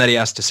reason that he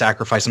has to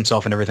sacrifice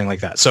himself and everything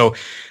like that. So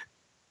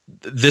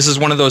this is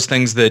one of those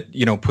things that,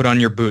 put on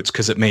your boots,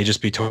 because it may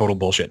just be total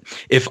bullshit.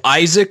 If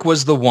Isaac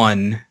was the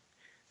one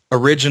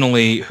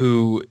originally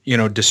who,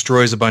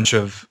 destroys a bunch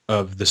of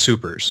the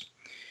supers,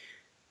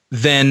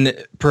 then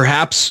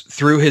perhaps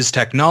through his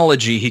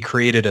technology, he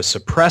created a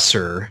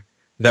suppressor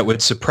that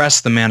would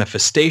suppress the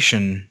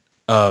manifestation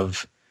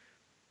of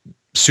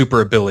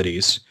super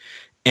abilities,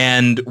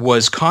 and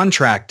was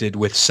contracted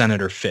with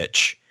Senator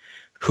Fitch,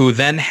 who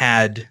then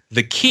had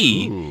the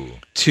key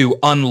to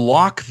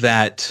unlock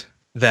that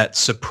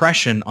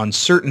suppression on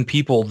certain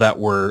people that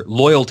were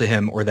loyal to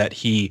him, or that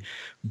he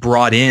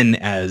brought in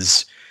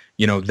as,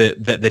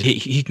 that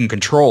he can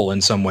control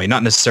in some way,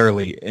 not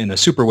necessarily in a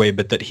super way,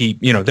 but that he,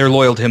 they're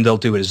loyal to him, they'll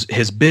do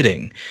his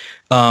bidding.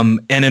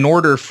 And in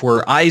order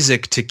for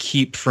Isaac to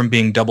keep from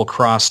being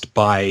double-crossed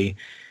by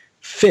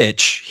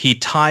Fitch, he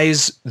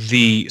ties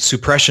the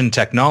suppression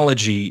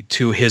technology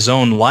to his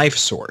own life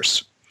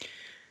source,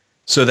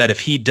 so that if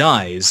he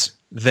dies,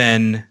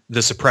 then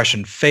the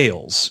suppression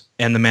fails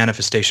and the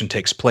manifestation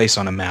takes place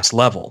on a mass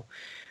level,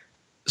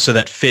 so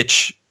that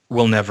Fitch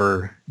will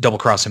never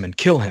double-cross him and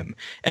kill him.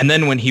 And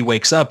then when he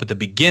wakes up at the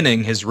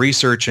beginning, his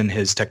research and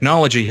his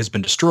technology has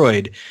been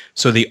destroyed,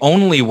 so the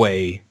only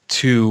way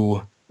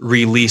to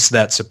release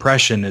that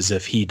suppression is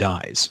if he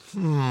dies.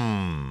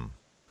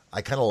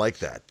 I kind of like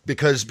that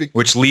because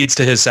which leads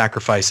to his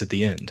sacrifice at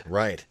the end.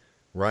 Right.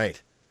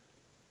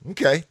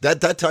 Okay,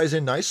 that ties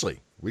in nicely.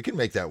 We can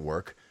make that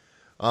work.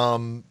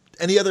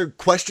 Any other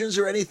questions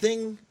or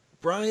anything,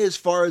 Brian? As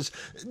far as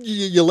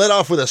you let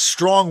off with a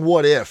strong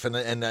what if, and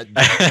that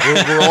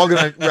we're all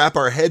going to wrap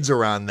our heads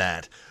around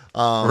that.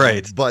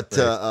 Right. But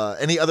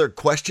any other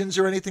questions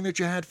or anything that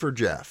you had for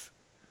Jeff?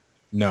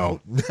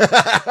 No. No,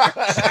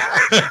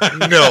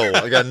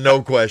 I got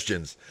no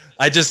questions.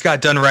 I just got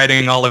done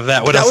writing all of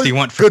that. What else do you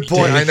want from good me,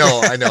 point. Dave?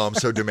 I know. I'm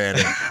so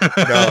demanding.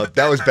 No,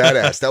 that was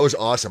badass. That was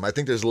awesome. I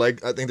think we're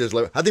going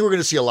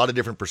to see a lot of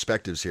different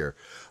perspectives here.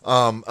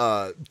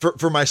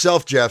 For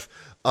myself, Jeff,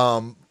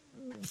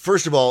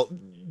 first of all,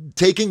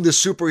 taking the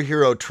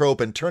superhero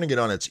trope and turning it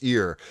on its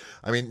ear.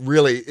 I mean,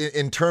 really,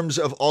 in terms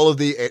of all of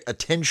the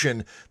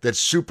attention that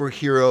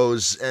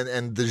superheroes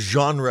and the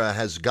genre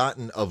has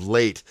gotten of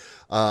late,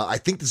 I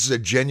think this is a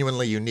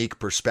genuinely unique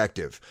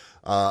perspective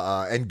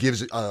and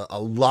gives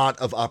a lot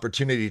of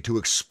opportunity to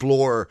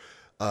explore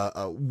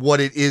what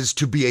it is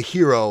to be a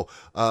hero,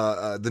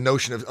 the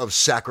notion of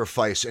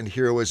sacrifice and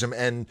heroism,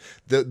 and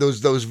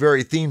those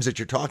very themes that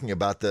you're talking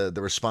about, the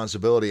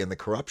responsibility and the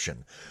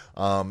corruption.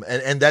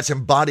 And that's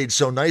embodied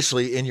so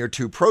nicely in your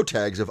two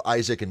protags of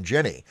Isaac and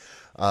Jenny.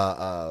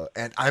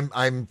 And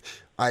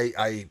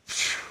I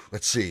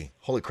let's see,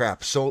 holy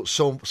crap,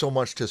 so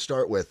much to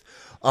start with.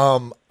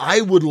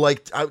 I would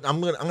like, I'm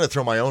going to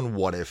throw my own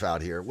what if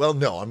out here. Well,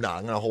 no, I'm not.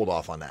 I'm going to hold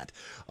off on that.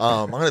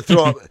 I'm going to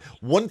throw out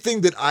one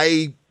thing that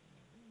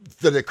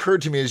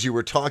occurred to me as you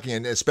were talking,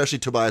 and especially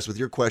Tobias with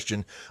your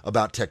question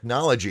about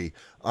technology,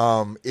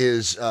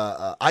 is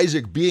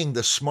Isaac being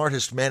the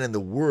smartest man in the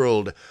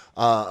world.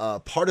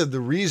 Part of the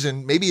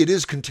reason, maybe it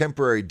is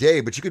contemporary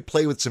day, but you could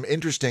play with some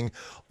interesting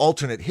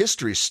alternate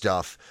history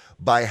stuff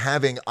by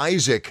having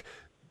Isaac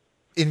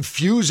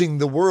infusing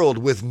the world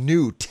with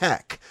new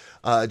tech.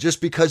 Just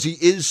because he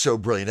is so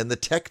brilliant. And the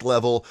tech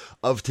level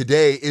of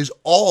today is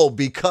all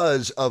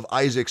because of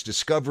Isaac's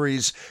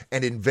discoveries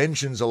and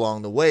inventions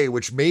along the way,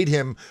 which made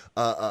him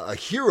a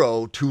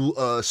hero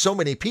to so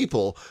many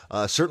people,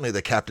 certainly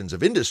the captains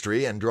of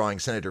industry, and drawing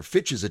Senator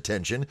Fitch's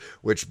attention,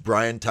 which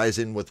Brian ties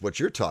in with what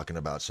you're talking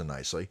about so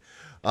nicely.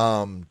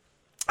 The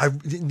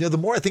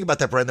more I think about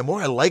that, Brian, the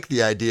more I like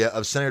the idea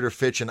of Senator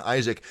Fitch and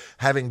Isaac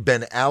having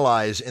been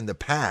allies in the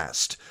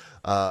past.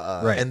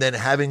 Right. And then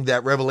having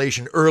that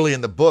revelation early in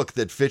the book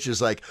that Fitch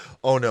is like,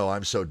 "Oh no,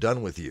 I'm so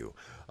done with you.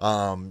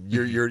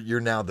 You're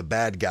now the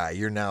bad guy.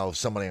 You're now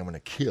somebody I'm going to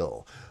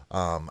kill."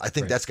 I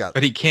think that's got,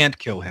 but he can't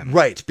kill him,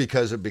 right?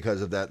 Because of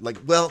that. Like,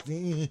 well,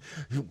 we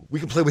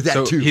can play with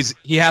that too.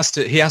 He has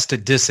to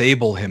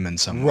disable him in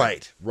some way.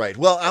 Right.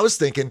 Well, I was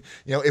thinking,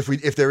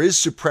 if there is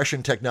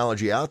suppression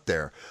technology out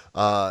there,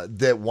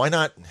 that why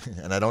not?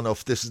 And I don't know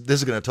if this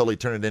is going to totally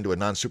turn it into a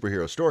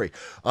non-superhero story,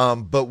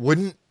 but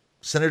wouldn't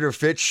Senator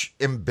Fitch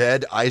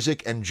embed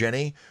Isaac and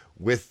Jenny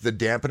with the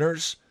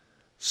dampeners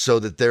so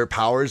that their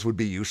powers would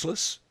be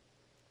useless?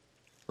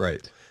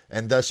 Right.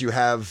 And thus you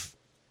have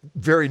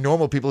very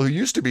normal people who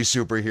used to be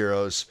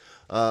superheroes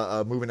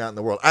moving out in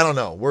the world. I don't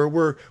know.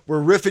 We're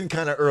riffing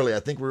kind of early. I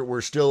think we're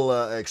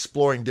still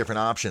exploring different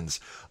options.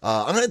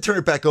 I'm going to turn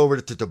it back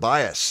over to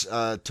Tobias.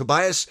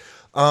 Tobias.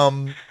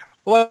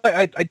 Well,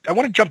 I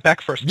want to jump back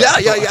first. Yeah.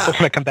 I want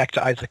to come back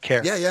to Isaac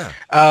here. Yeah.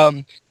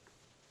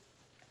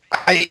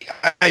 I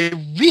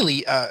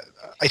really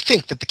I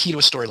think that the key to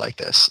a story like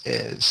this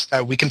is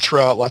we can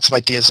throw out lots of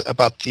ideas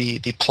about the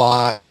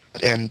plot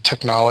and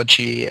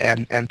technology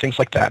and things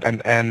like that,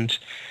 and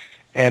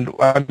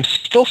I'm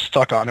still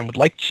stuck on and would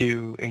like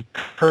to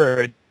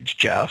encourage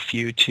Jeff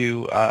you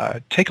to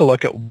take a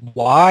look at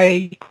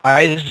why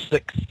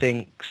Isaac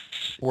thinks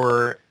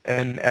we're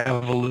an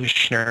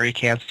evolutionary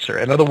cancer.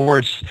 In other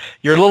words,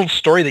 your little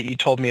story that you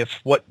told me of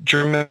what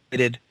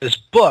germinated this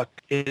book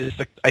is,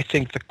 I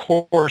think, the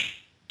core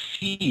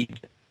seed.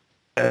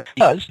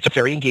 It's a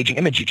very engaging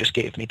image you just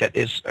gave me that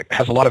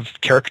has a lot of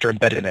character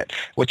embedded in it,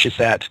 which is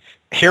that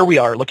here we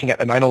are looking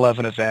at a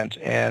 9/11 event,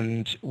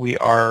 and we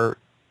are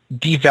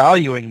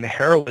devaluing the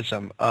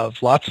heroism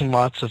of lots and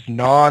lots of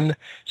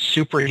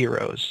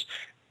non-superheroes,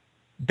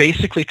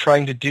 basically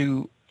trying to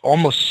do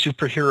almost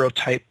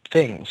superhero-type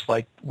things,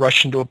 like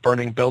rush into a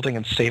burning building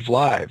and save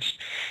lives,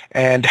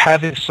 and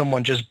having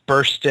someone just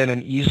burst in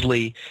and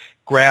easily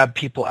grab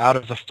people out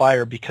of the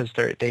fire because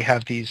they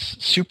have these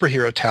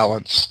superhero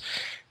talents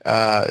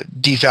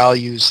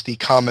devalues the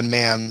common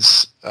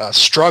man's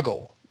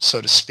struggle, so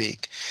to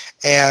speak.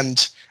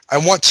 And I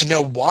want to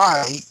know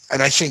why,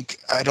 and I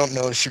don't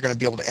know if you're going to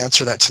be able to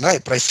answer that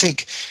tonight, but I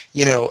think,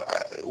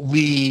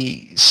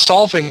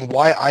 solving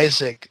why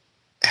Isaac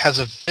has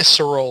a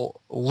visceral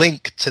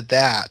link to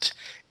that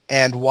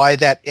and why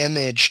that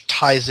image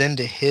ties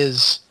into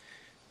his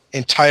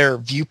entire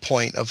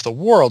viewpoint of the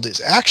world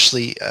is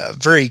actually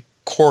very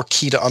core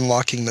key to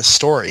unlocking the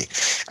story.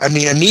 I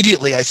mean,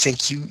 immediately I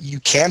think you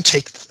can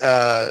take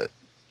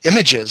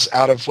images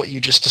out of what you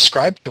just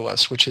described to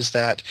us, which is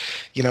that,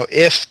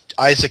 if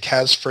Isaac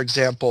has, for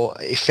example,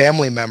 a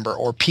family member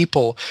or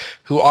people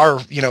who are,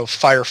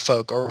 fire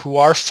folk or who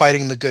are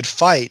fighting the good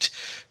fight,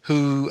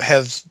 who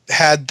have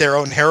had their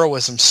own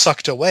heroism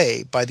sucked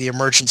away by the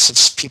emergence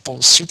of people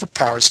with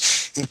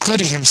superpowers,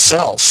 including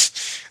himself.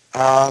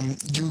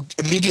 You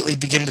immediately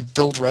begin to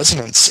build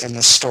resonance in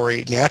the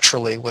story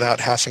naturally without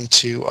having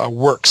to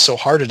work so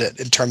hard at it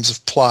in terms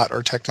of plot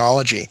or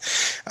technology.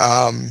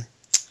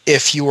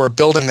 If you are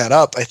building that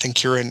up, I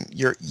think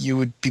you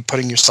would be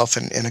putting yourself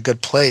in a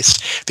good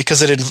place,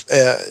 because a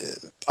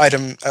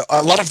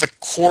lot of the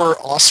core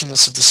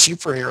awesomeness of the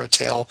superhero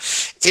tale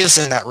is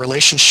in that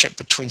relationship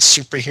between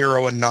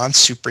superhero and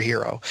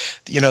non-superhero.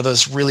 You know,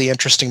 those really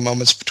interesting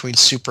moments between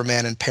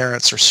Superman and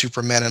parents, or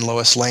Superman and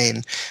Lois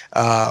Lane.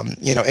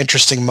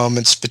 Interesting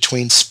moments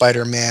between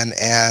Spider-Man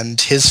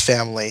and his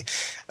family.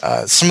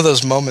 Some of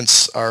those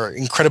moments are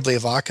incredibly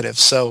evocative.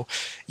 So,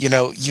 you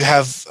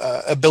have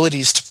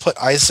abilities to put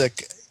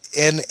Isaac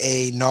in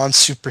a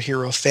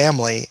non-superhero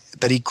family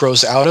that he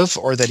grows out of,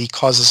 or that he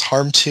causes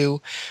harm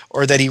to,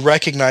 or that he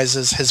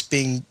recognizes is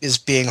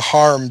being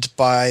harmed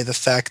by the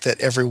fact that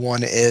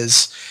everyone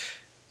is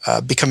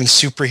becoming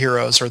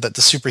superheroes, or that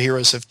the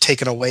superheroes have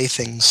taken away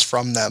things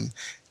from them,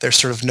 their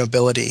sort of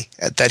nobility,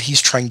 that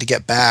he's trying to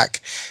get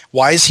back.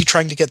 Why is he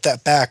trying to get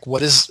that back?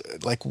 What is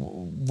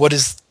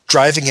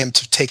driving him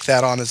to take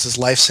that on as his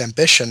life's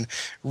ambition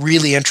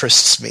really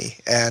interests me,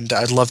 and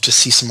I'd love to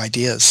see some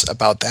ideas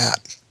about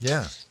that.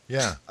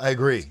 Yeah, I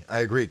agree,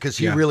 because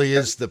he really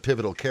is the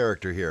pivotal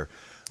character here.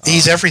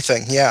 He's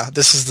everything, yeah.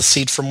 This is the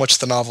seed from which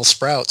the novel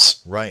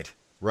sprouts. Right.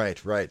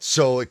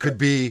 So it could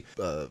be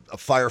a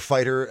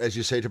firefighter, as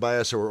you say,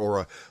 Tobias, or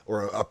a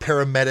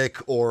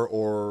paramedic,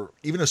 or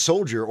even a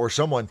soldier, or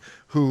someone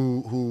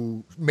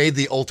who made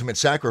the ultimate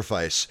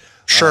sacrifice.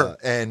 Sure.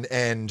 And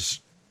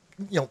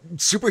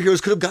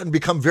superheroes could have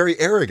become very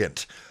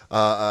arrogant.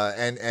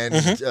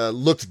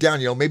 Looked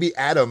down. Maybe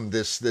Adam,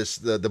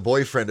 the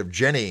boyfriend of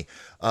Jenny,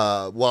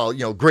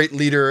 while great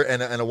leader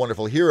and a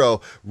wonderful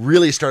hero,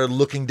 really started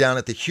looking down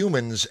at the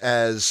humans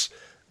as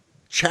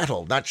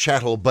not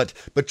chattel, but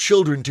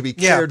children to be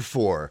cared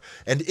for,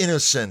 and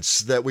innocence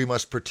that we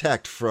must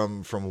protect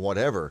from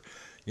whatever,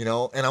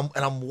 And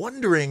I'm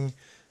wondering,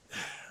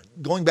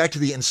 going back to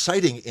the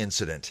inciting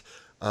incident,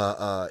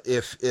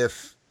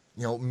 if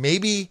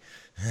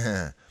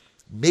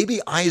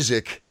maybe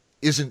Isaac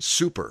isn't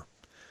super.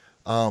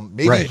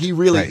 Maybe he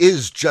really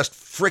is just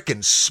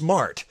frickin'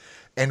 smart.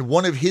 And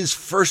one of his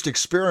first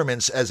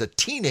experiments as a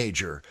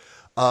teenager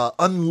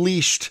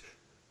unleashed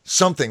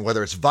something,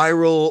 whether it's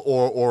viral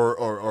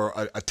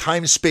or a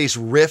time-space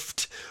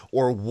rift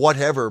or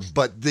whatever.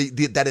 But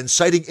that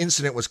inciting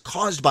incident was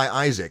caused by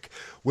Isaac,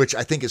 which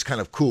I think is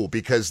kind of cool,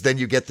 because then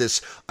you get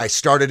this, I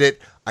started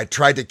it, I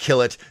tried to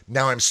kill it,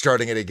 now I'm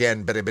starting it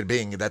again. But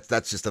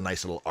that's just a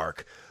nice little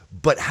arc.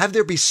 But have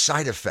there be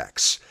side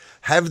effects?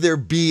 Have there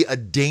be a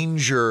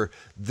danger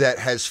that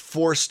has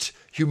forced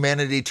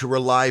humanity to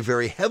rely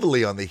very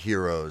heavily on the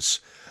heroes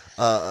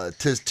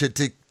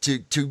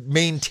to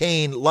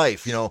maintain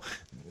life?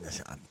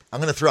 I'm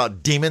going to throw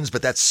out demons,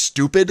 but that's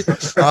stupid.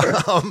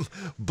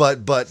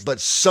 But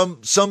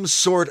some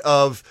sort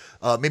of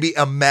maybe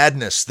a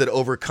madness that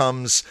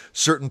overcomes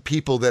certain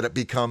people that have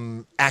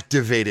become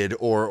activated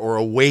or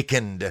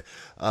awakened.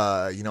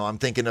 I'm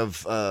thinking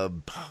of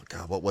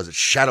what was it?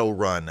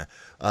 Shadowrun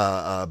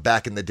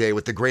back in the day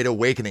with the Great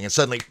Awakening, and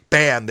suddenly,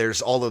 bam!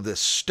 There's all of this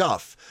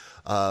stuff,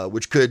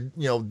 which could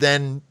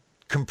then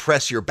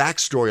compress your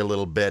backstory a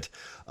little bit.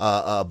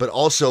 But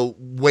also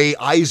weigh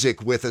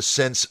Isaac with a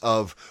sense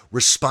of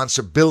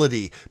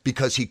responsibility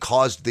because he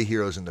caused the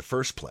heroes in the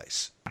first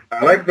place.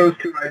 I like those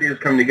two ideas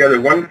coming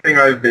together. One thing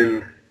I've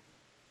been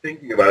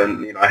thinking about,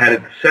 and I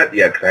hadn't set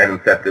yet because I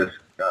hadn't set this,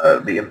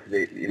 the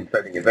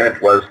inciting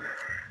event, was,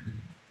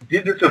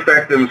 did this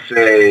affect them,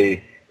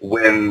 say,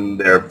 when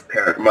their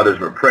mothers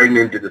were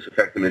pregnant? Did this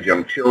affect them as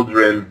young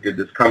children? Did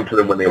this come to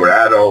them when they were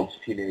adults,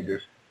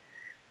 teenagers?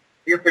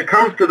 If it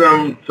comes to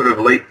them sort of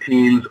late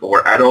teens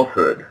or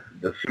adulthood,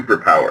 the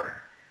superpower,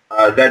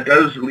 that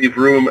does leave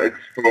room,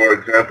 for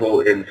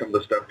example, in some of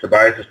the stuff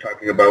Tobias is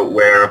talking about,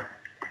 where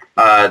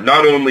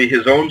not only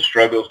his own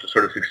struggles to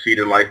sort of succeed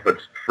in life, but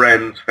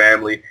friends,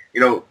 family.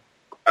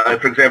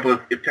 For example,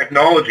 if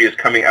technology is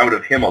coming out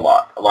of him a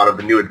lot of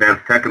the new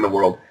advanced tech in the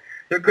world,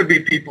 there could be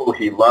people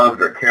he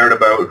loved or cared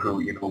about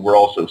who, were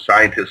also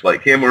scientists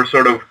like him, or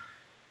sort of,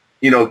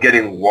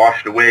 getting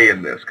washed away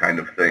in this kind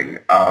of thing.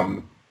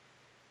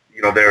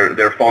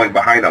 They're falling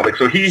behind now.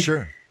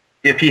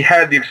 If he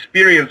had the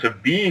experience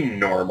of being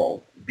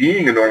normal,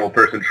 being a normal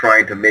person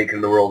trying to make it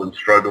in the world and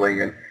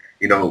struggling and,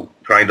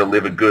 trying to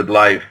live a good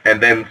life,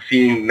 and then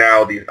seeing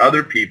now these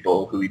other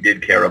people who he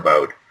did care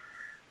about,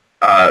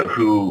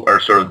 who are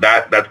sort of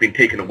that's being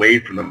taken away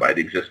from them by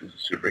the existence of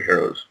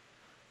superheroes.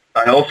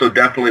 I also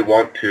definitely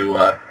want to,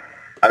 I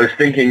was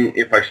thinking,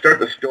 if I start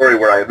the story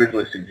where I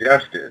originally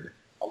suggested,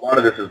 a lot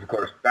of this is, of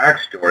course,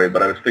 backstory,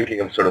 but I was thinking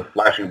of sort of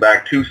flashing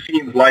back to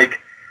scenes like,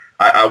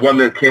 one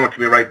that came up to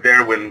me right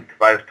there when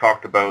Tobias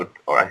talked about,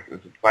 or I think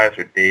it was Tobias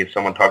or Dave,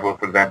 someone talked about,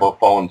 for example, a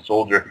fallen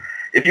soldier.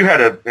 If you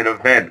had an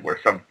event where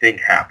something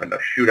happened, a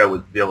shootout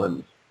with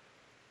villains,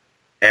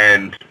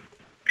 and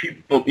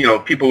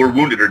people were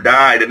wounded or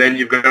died, and then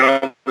you've got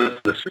all the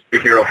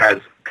superhero has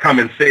come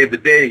and saved the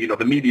day.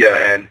 The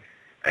media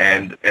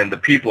and the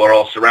people are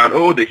all surrounded.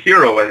 Oh, the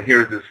hero, and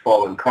here's this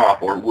fallen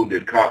cop or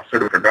wounded cop,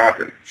 sort of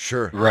forgotten.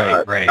 Sure.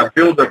 Right. A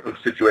build-up of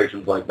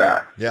situations like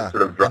that. Yeah,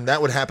 sort of and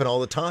that would happen all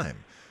the time.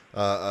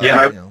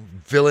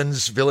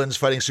 Villains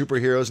fighting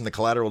superheroes and the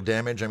collateral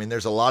damage. I mean,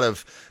 there's a lot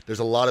of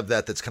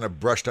that that's kind of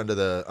brushed under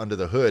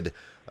the hood,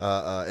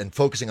 and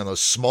focusing on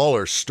those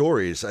smaller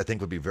stories, I think,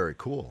 would be very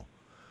cool.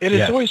 It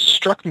has always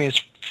struck me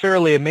as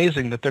fairly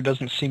amazing that there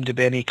doesn't seem to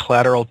be any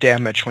collateral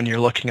damage when you're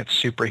looking at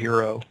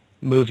superhero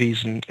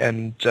movies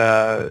and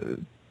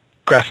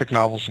graphic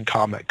novels and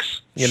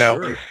comics.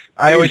 Sure.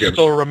 I always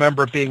still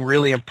remember being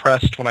really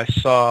impressed when I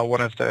saw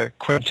one of the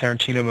Quentin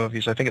Tarantino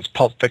movies. I think it's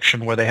Pulp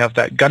Fiction, where they have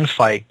that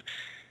gunfight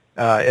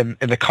in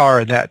the car,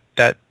 and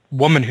that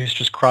woman who's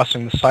just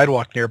crossing the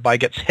sidewalk nearby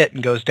gets hit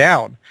and goes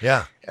down.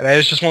 Yeah. And it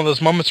was just one of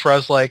those moments where I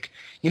was like,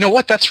 you know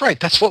what? That's right.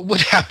 That's what would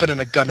happen in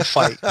a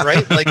gunfight,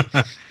 right? Like,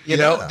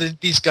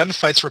 these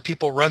gunfights where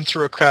people run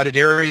through a crowded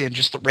area and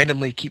just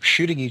randomly keep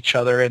shooting each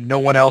other, and no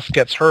one else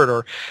gets hurt,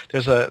 or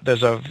there's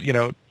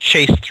a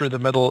chase through the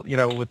middle,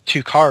 with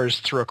two cars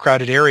through a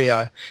crowded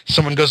area.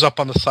 Someone goes up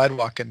on the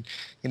sidewalk, and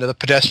the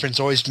pedestrians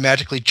always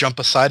magically jump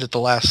aside at the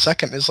last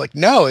second. It's like,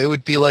 no, it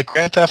would be like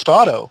Grand Theft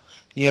Auto.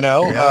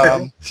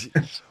 I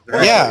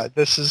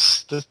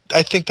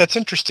think that's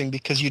interesting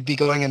because you'd be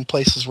going in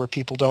places where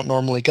people don't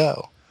normally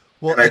go.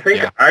 Well, and I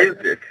think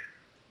Isaac.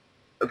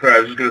 Sorry, I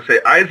was just going to say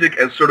Isaac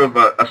as sort of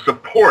a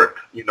support.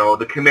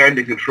 The command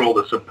and control,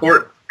 the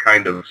support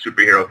kind of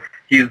superhero.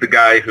 He's the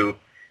guy who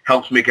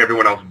helps make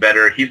everyone else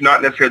better. He's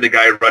not necessarily the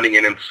guy running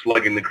in and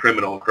slugging the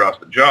criminal across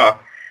the jaw.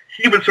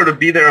 He would sort of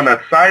be there on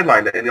that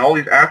sideline in all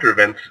these after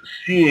events,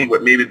 seeing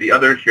what maybe the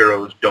other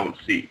heroes don't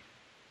see.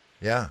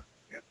 Yeah.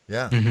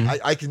 Yeah, mm-hmm.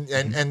 I can,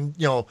 and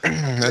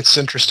that's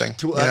interesting.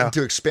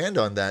 To expand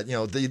on that,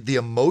 the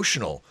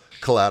emotional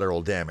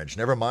collateral damage.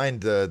 Never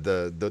mind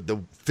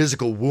the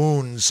physical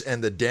wounds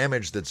and the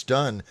damage that's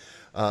done,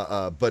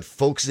 but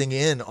focusing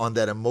in on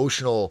that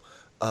emotional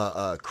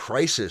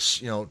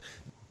crisis.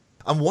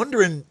 I'm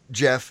wondering,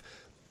 Jeff,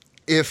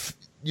 if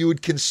you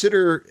would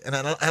consider, and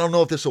I don't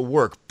know if this will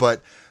work,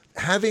 but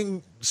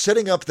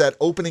setting up that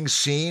opening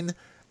scene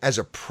as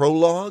a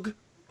prologue.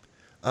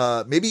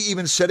 Maybe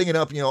even setting it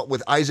up,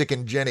 with Isaac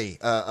and Jenny,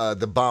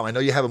 the bomb. I know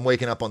you have them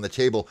waking up on the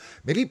table.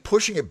 Maybe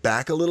pushing it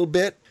back a little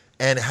bit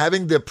and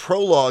having the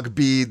prologue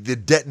be the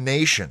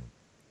detonation.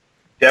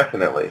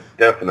 Definitely.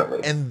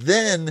 And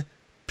then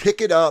pick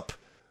it up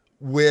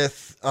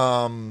with,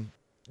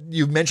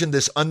 you mentioned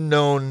this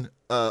unknown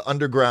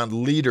underground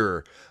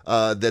leader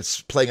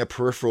that's playing a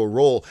peripheral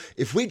role.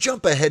 If we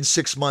jump ahead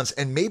 6 months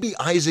and maybe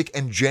Isaac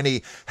and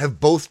Jenny have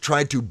both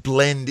tried to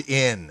blend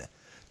in,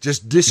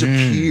 just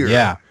disappear.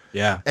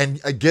 Yeah. And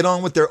get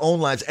on with their own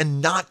lives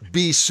and not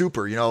be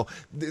super,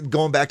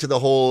 going back to the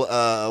whole,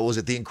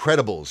 The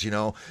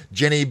Incredibles,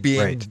 Jenny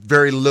being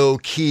very low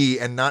key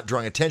and not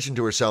drawing attention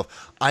to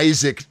herself.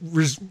 Isaac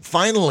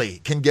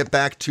finally can get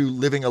back to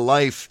living a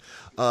life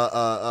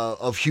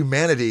of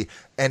humanity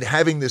and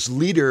having this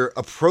leader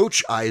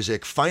approach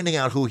Isaac, finding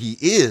out who he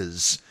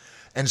is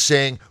and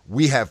saying,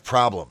 we have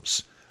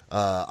problems.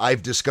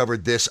 I've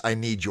discovered this. I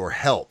need your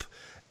help.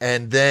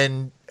 And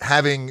then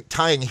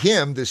tying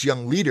him, this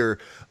young leader,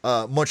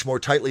 much more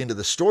tightly into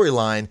the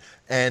storyline,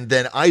 and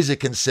then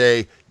Isaac can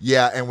say,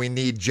 yeah, and we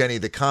need Jenny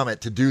the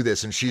Comet to do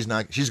this, and she's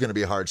going to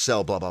be a hard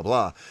sell, blah, blah,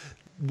 blah.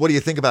 What do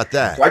you think about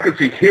that? Well, I could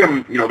see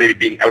him, maybe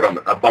being out on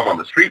a bum on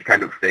the street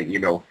kind of thing,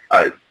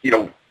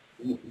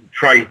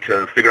 trying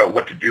to figure out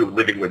what to do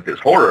living with this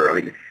horror. I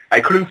mean, I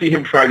couldn't see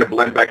him trying to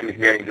blend back into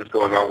humanity and just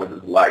going on with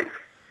his life.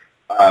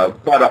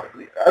 But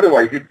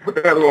otherwise, you put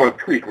that little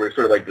tweak where it's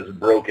sort of like this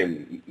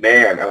broken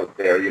man out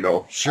there,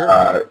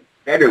 Sure.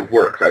 And it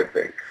works, I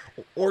think.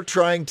 Or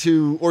trying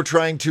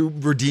to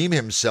redeem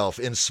himself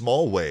in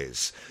small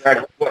ways.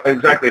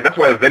 Exactly. That's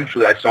why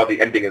eventually I saw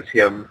the ending as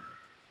him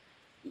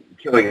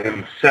killing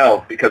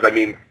himself, because I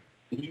mean,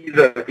 he's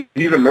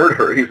a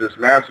murderer. He's this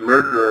mass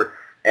murderer,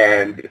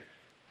 and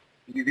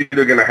he's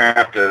either going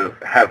to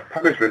have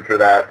punishment for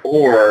that,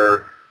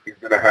 or he's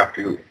going to have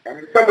to. I mean,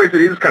 in some ways,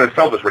 it is kind of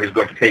selfish, where he's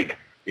going to take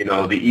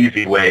the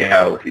easy way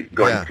out. He's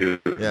going to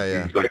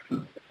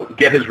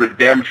get his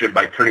redemption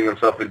by turning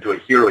himself into a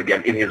hero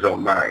again in his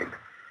own mind.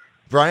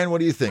 Brian, what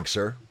do you think,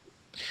 sir?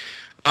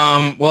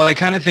 Well, I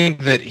kind of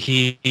think that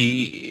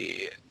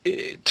he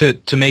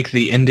to make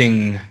the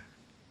ending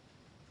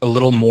a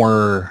little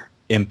more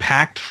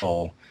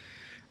impactful,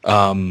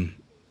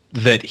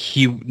 that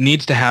he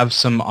needs to have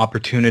some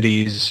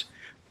opportunities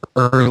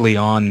early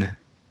on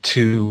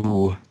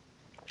to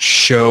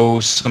show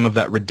some of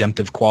that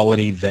redemptive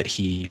quality that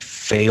he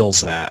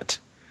fails at.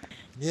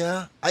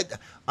 Yeah, I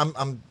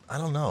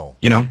don't know.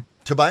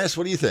 Tobias,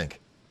 what do you think?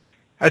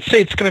 I'd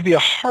say it's going to be a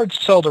hard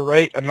sell to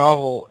write a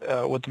novel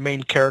with the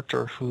main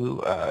character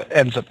who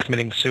ends up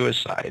committing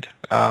suicide.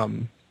 Are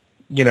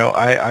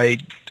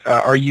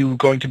you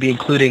going to be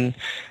including,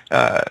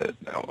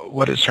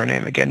 what is her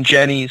name again,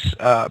 Jenny's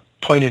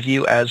point of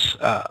view as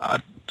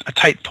a a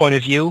tight point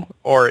of view,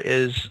 or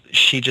is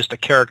she just a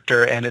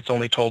character and it's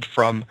only told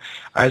from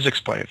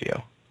Isaac's point of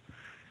view?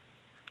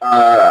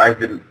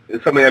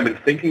 It's something I've been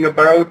thinking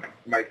about.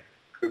 My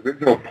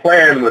original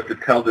plan was to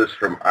tell this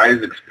from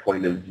Isaac's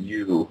point of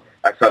view.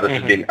 I saw this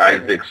as being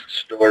Isaac's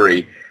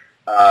story.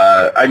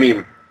 Now,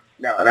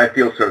 and I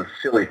feel sort of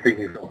silly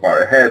thinking so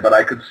far ahead, but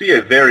I could see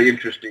a very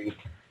interesting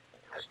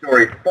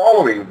story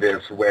following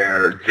this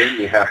where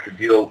Jenny has to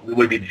deal, it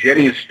would be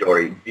Jenny's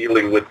story,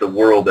 dealing with the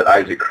world that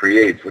Isaac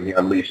creates when he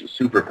unleashes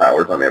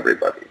superpowers on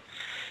everybody.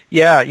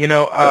 Yeah,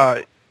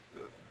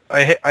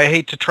 I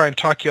hate to try and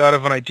talk you out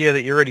of an idea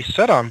that you're already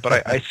set on,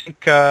 but I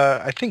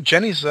think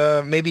Jenny's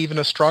maybe even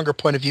a stronger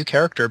point of view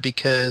character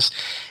because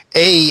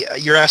A,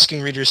 you're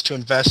asking readers to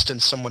invest in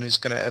someone who's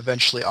going to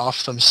eventually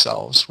off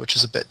themselves, which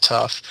is a bit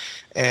tough,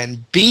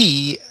 and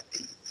B,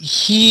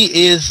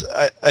 he is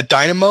a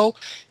dynamo.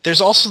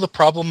 There's also the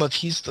problem of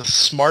he's the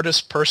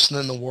smartest person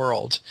in the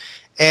world,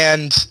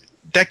 and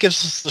that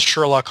gives us the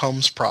Sherlock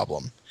Holmes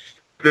problem.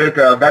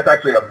 That's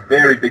actually a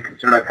very big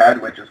concern I've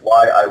had, which is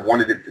why I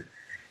wanted it to...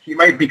 He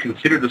might be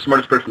considered the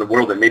smartest person in the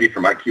world, and maybe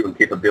from IQ and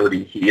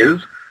capability he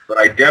is, but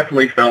I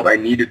definitely felt I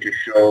needed to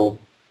show,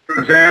 for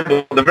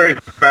example, the very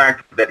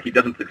fact that he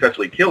doesn't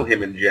successfully kill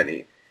him and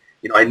Jenny.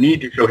 I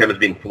need to show him as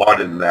being flawed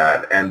in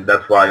that, and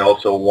that's why I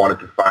also wanted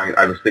to find,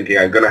 I was thinking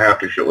I'm going to have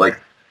to show,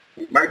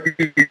 he might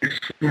be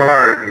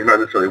smart, he's not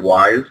necessarily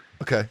wise.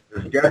 Okay.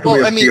 There's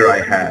definitely a fear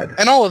I had.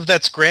 And all of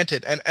that's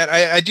granted, and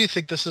I do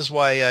think this is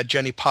why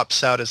Jenny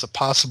pops out as a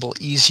possible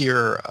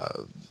easier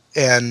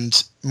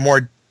and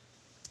more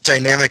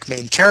dynamic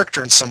main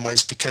character in some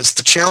ways, because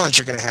the challenge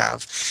you're going to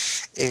have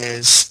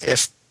is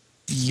if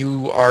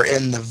you are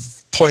in the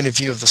point of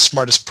view of the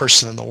smartest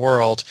person in the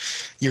world,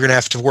 you're going to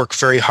have to work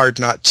very hard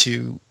not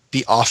to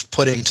be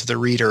off-putting to the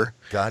reader.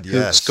 God,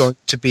 yes. Who's going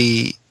to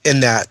be in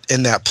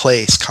that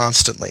place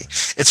constantly.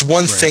 It's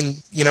one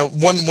thing,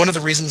 one of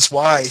the reasons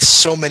why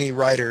so many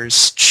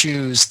writers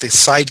choose the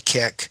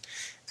sidekick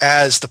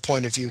as the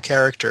point of view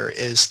character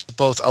is to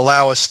both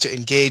allow us to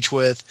engage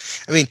with,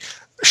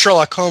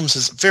 Sherlock Holmes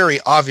is very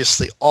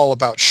obviously all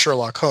about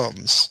Sherlock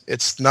Holmes.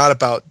 It's not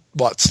about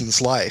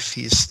Watson's life.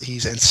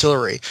 He's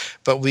ancillary.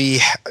 But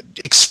we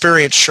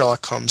experience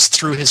Sherlock Holmes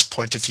through his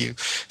point of view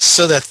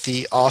so that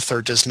the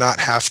author does not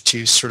have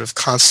to sort of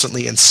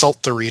constantly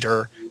insult the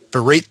reader,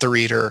 berate the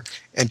reader,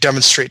 and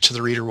demonstrate to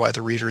the reader why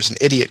the reader is an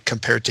idiot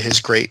compared to his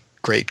great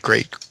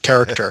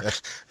character.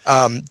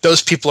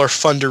 Those people are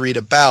fun to read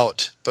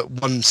about, but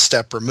one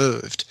step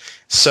removed.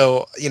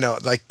 So,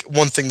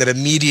 one thing that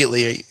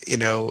immediately,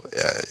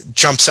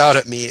 jumps out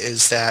at me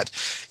is that,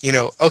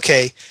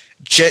 okay,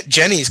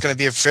 Jenny is going to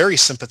be a very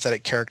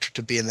sympathetic character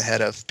to be in the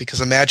head of,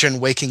 because imagine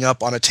waking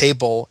up on a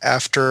table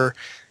after,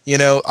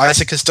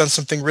 Isaac has done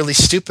something really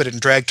stupid and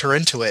dragged her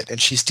into it,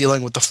 and she's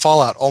dealing with the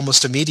fallout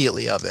almost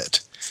immediately of it.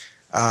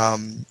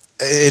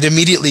 It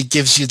immediately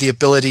gives you the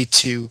ability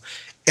to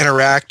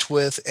interact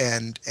with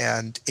and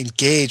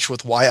engage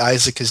with why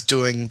Isaac is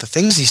doing the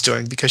things he's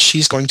doing, because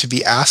she's going to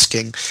be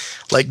asking,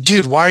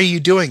 dude, why are you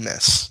doing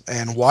this?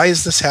 And why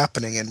is this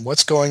happening? And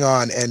what's going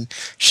on? And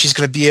she's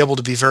going to be able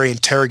to be very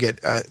interrogative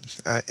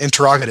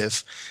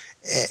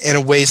in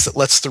a ways that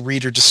lets the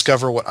reader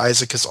discover what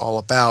Isaac is all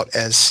about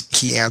as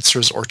he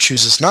answers or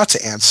chooses not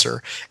to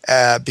answer.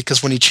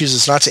 Because when he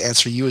chooses not to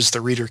answer, you as the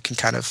writer can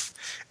kind of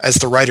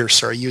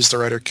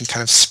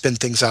spin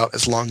things out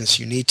as long as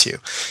you need to.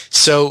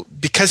 So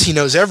because he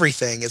knows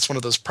everything, it's one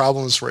of those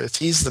problems where if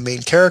he's the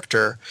main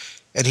character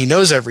and he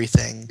knows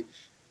everything,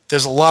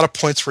 there's a lot of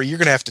points where you're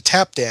going to have to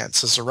tap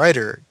dance as a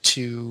writer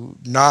to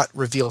not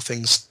reveal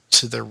things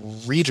to the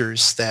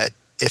readers that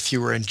if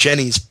you were in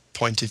Jenny's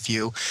point of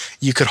view,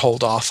 you could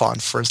hold off on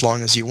for as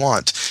long as you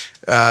want.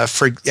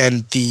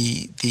 And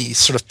the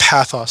sort of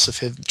pathos of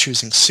him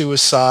choosing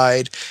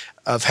suicide,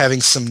 of having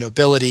some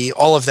nobility,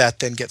 all of that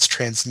then gets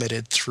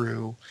transmitted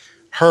through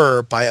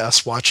her by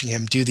us watching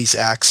him do these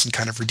acts and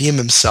kind of redeem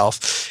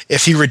himself.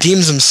 If he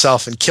redeems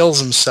himself and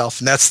kills himself,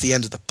 and that's the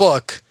end of the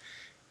book,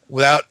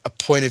 without a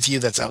point of view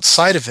that's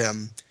outside of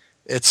him,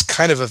 it's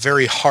kind of a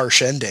very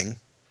harsh ending.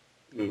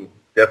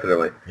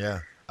 Definitely.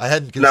 Yeah. I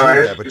hadn't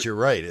considered that, but you're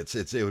right.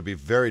 It would be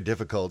very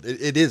difficult.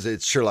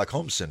 It's Sherlock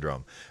Holmes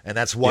syndrome, and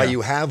that's why you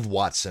have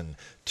Watson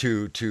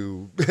to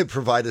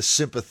provide a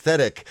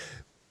sympathetic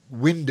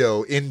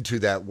window into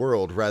that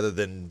world rather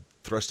than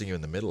thrusting you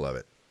in the middle of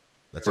it.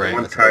 That's right.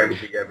 One time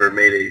he ever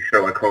made a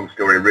Sherlock Holmes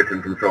story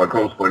written from Sherlock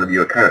Holmes' point of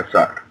view, it kind of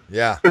sucked.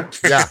 Yeah.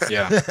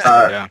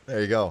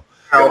 There you go.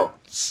 Now,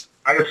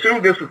 I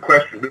assumed this was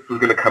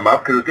going to come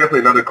up because it's definitely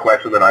another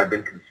question that I've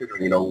been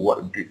considering. What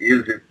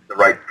is it the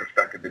right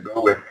perspective to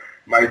go with?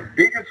 My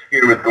biggest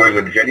fear with going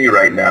with Jenny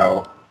right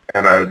now,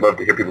 and I'd love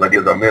to hear people's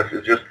ideas on this,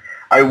 is just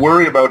I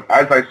worry about,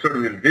 as I sort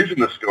of envision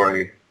the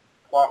story,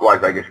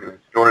 plot-wise, I guess,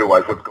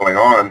 story-wise, what's going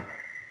on,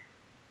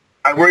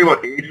 I worry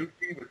about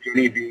agency, with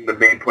Jenny being the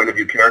main point of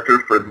view character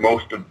for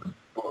most of the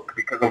book,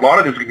 because a lot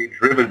of this is going to be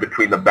driven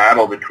between the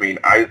battle between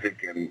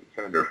Isaac and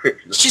Senator Fitch.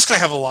 She's going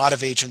to have a lot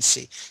of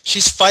agency.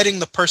 She's fighting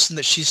the person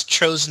that she's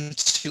chosen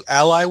to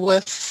ally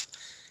with,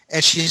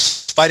 and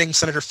she's fighting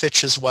Senator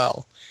Fitch as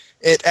well.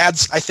 it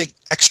adds, I think,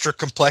 extra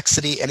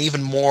complexity and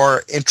even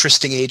more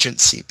interesting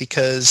agency,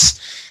 because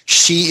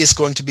she is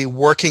going to be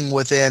working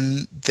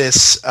within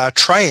this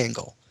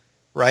triangle,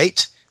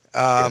 right?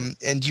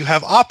 And you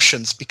have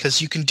options,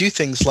 because you can do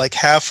things like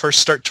have her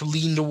start to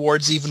lean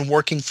towards even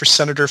working for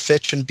Senator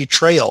Fitch and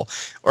betrayal,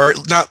 or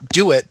not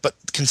do it, but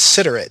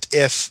consider it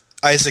if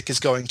Isaac is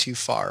going too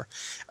far.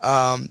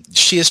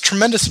 She has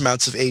tremendous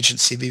amounts of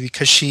agency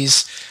because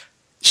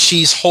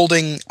she's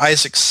holding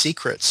Isaac's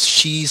secrets.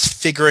 She's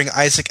figuring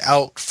Isaac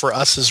out for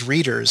us as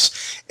readers,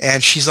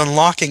 and she's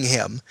unlocking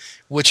him,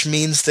 which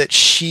means that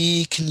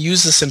she can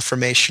use this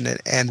information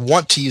and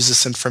want to use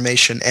this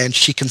information, and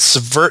she can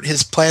subvert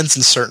his plans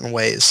in certain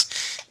ways,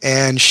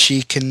 and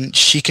she can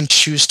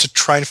choose to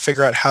try and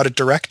figure out how to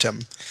direct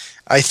him.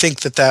 I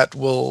think that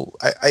will,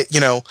 I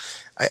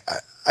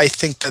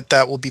think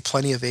that will be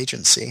plenty of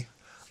agency.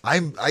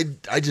 I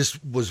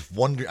just was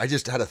wondering. I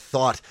just had a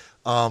thought.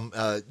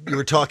 You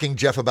were talking,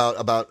 Jeff,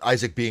 about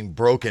Isaac being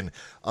broken.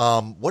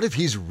 What if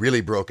he's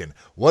really broken?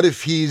 What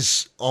if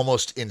he's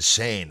almost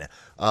insane?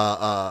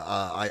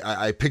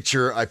 I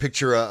picture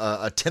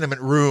a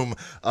tenement room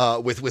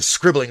with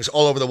scribblings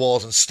all over the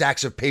walls and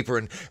stacks of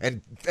paper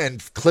and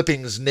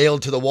clippings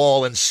nailed to the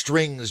wall and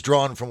strings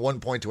drawn from one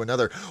point to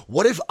another.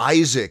 What if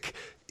Isaac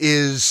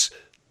is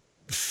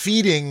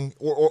feeding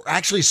or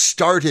actually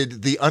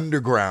started the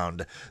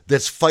underground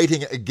that's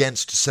fighting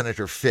against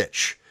Senator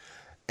Fitch?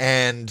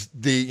 And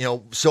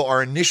so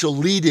our initial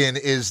lead-in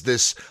is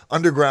this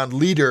underground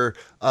leader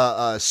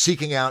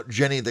seeking out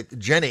Jenny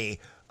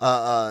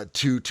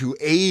to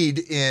aid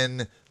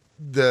in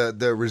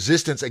the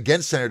resistance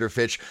against Senator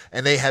Fitch,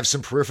 and they have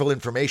some peripheral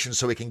information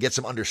so we can get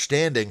some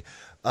understanding.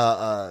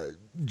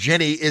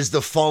 Jenny is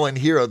the fallen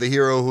hero, the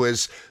hero who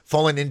has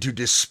fallen into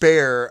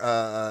despair.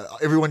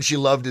 Everyone she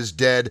loved is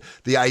dead.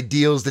 The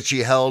ideals that she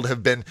held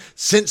have been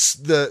since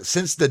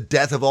the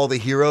death of all the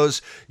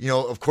heroes.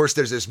 Of course,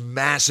 there's this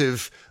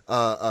massive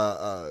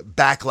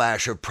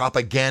backlash of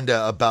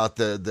propaganda about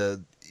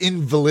the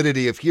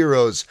invalidity of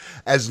heroes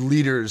as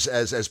leaders,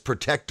 as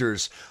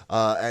protectors,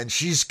 and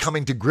she's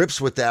coming to grips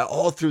with that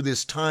all through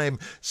this time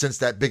since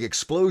that big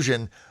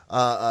explosion,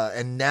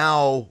 and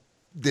now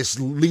this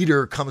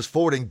leader comes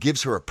forward and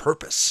gives her a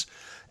purpose,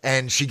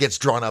 and she gets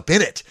drawn up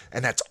in it,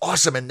 and that's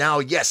awesome. And now,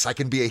 yes, I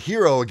can be a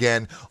hero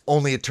again,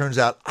 only it turns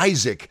out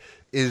Isaac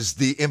is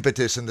the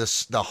impetus and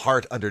the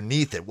heart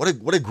underneath it.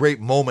 What a great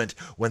moment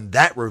when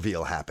that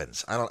reveal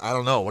happens. I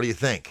don't know. What do you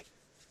think?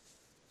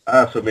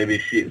 So maybe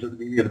at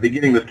the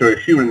beginning of the story,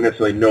 she wouldn't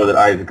necessarily know that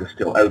Isaac is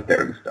still out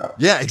there and stuff.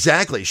 Yeah,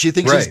 exactly. She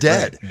thinks he's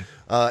dead.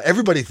 Right.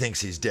 Everybody thinks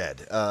he's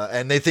dead,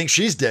 and they think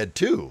she's dead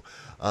too.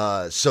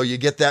 So you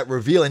get that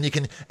reveal, and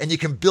you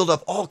can build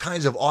up all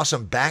kinds of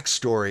awesome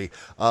backstory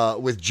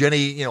with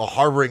Jenny,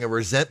 harboring a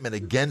resentment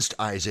against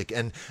Isaac,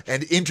 and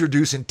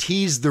introduce and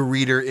tease the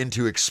reader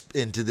into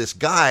this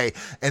guy,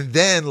 and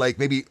then like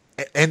maybe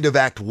end of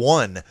Act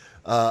 1.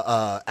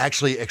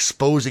 Actually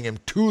exposing him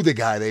to the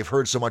guy they've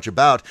heard so much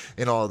about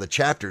in all of the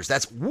chapters.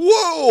 That's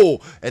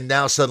whoa! And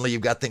now suddenly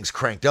you've got things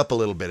cranked up a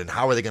little bit. And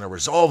how are they going to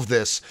resolve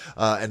this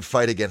and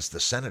fight against the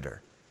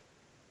senator?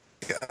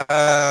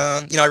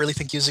 I really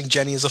think using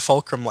Jenny as a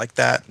fulcrum like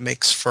that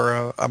makes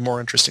for a more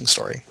interesting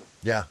story.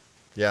 Yeah,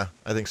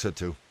 I think so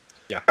too.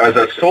 Yeah. As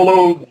a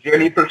solo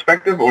Jenny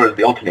perspective or as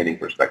the alternating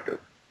perspective?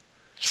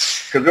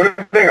 Because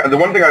the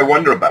one thing I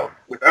wonder about,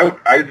 without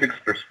Isaac's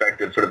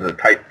perspective, sort of the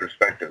tight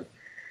perspective,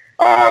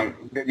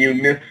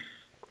 that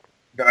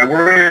I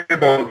worry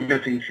about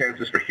missing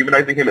chances for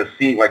humanizing him, as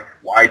seeing like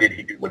why did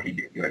he do what he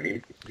did? You know what I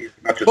mean?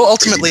 Not just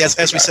ultimately,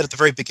 as we said at the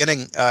very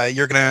beginning,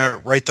 you're going to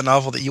write the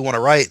novel that you want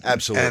to write.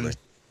 Absolutely. And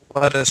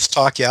let us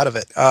talk you out of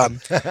it.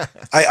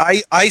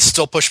 I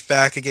still push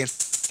back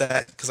against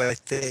that because I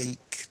think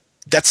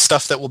that's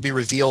stuff that will be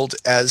revealed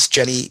as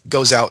Jenny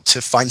goes out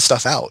to find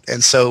stuff out,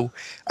 and so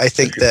I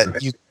think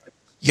that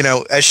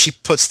as she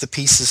puts the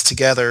pieces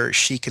together,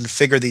 she can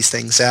figure these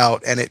things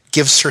out, and it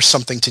gives her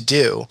something to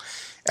do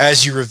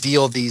as you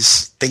reveal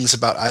these things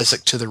about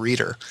Isaac to the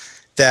reader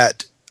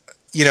that,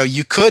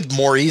 you could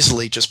more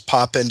easily just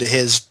pop into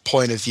his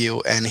point of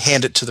view and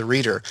hand it to the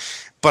reader.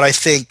 But I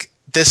think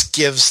this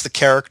gives the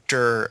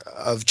character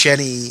of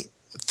Jenny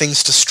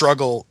things to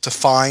struggle to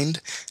find,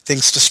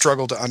 things to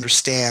struggle to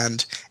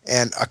understand,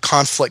 and a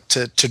conflict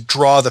to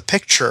draw the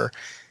picture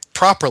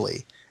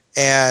properly.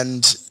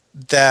 And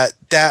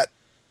that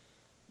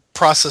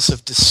process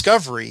of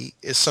discovery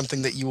is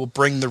something that you will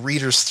bring the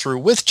readers through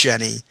with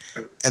Jenny,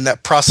 and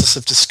that process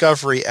of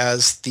discovery,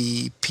 as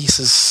the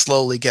pieces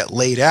slowly get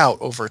laid out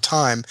over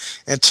time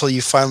until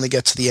you finally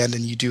get to the end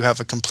and you do have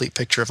a complete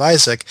picture of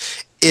Isaac,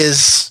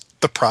 is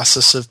the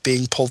process of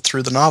being pulled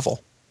through the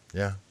novel.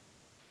 Yeah.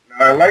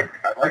 I like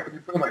that you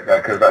put it like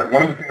that, because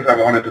one of the things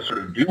I wanted to sort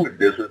of do with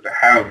this was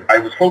I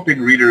was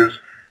hoping readers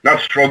not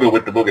struggle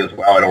with the book as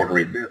well, I don't want to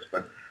read this,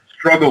 but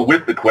struggle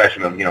with the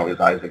question of, is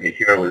Isaac a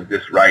hero? Is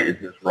this right? Is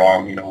this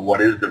wrong?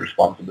 What is the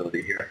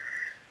responsibility here?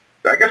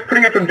 So I guess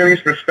putting it from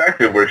Jenny's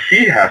perspective, where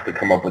she has to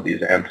come up with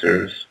these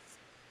answers,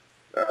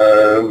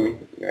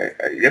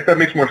 I guess that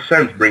makes more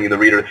sense, bringing the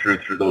reader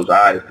through those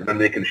eyes, because then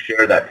they can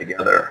share that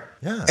together.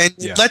 Yeah. And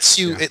it lets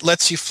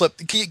you flip,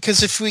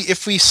 because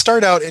if we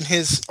start out in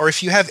his, or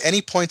if you have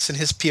any points in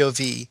his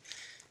POV,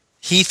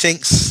 he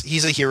thinks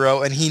he's a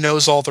hero and he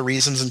knows all the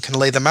reasons and can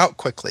lay them out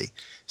quickly.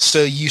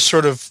 So you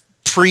sort of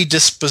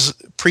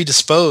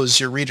predispose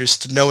your readers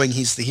to knowing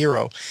he's the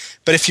hero.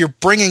 But if you're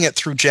bringing it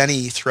through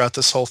Jenny throughout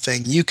this whole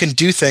thing, you can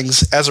do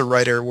things as a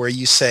writer where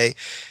you say,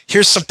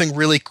 here's something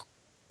really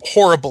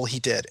horrible he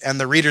did, and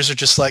the readers are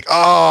just like,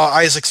 oh,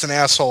 Isaac's an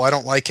asshole, I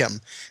don't like him,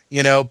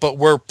 but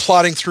we're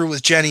plotting through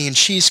with Jenny and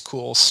she's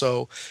cool,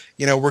 so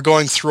we're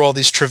going through all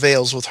these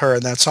travails with her,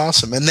 and that's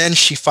awesome. And then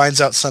she finds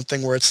out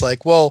something where it's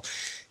like, well,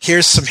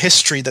 here's some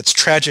history that's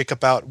tragic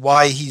about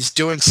why he's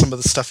doing some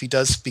of the stuff he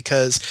does,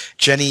 because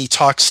Jenny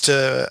talks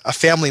to a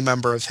family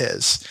member of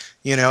his,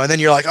 and then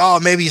you're like, oh,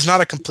 maybe he's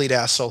not a complete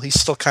asshole. He's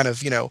still kind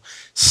of,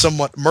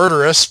 somewhat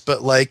murderous,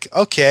 but like,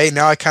 okay,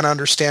 now I kind of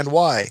understand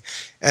why.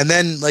 And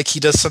then like he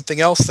does something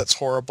else that's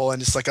horrible,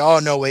 and it's like, oh,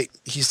 no, wait,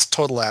 he's a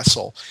total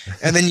asshole.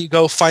 And then you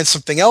go find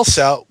something else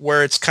out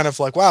where it's kind of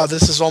like, wow,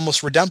 this is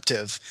almost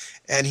redemptive.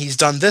 And he's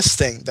done this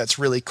thing that's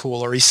really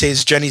cool, or he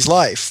saves Jenny's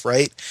life,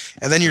 right?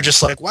 And then you're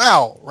just like,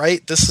 wow,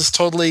 right? This is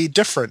totally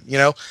different,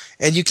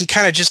 And you can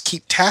kind of just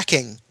keep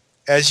tacking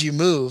as you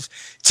move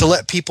to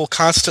let people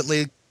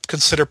constantly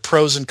consider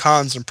pros and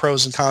cons and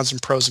pros and cons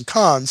and pros and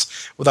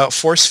cons without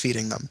force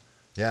feeding them.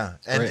 Yeah,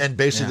 and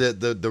basically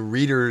the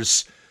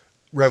reader's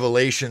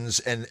revelations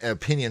and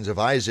opinions of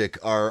Isaac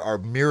are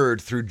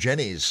mirrored through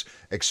Jenny's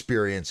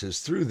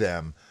experiences through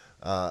them,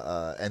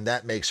 and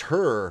that makes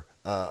her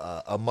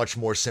a much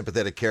more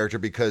sympathetic character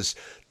because,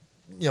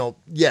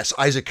 yes,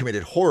 Isaac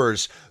committed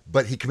horrors,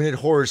 but he committed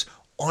horrors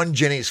on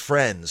Jenny's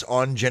friends,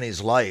 on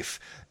Jenny's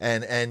life,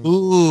 and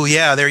ooh,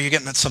 yeah, there you're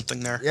getting at something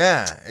there.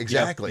 Yeah,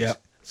 exactly.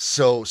 Yep.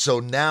 So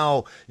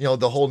now,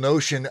 the whole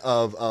notion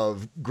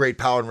of great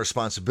power and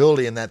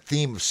responsibility and that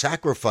theme of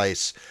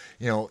sacrifice,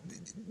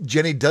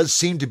 Jenny does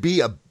seem to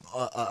be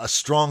a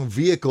strong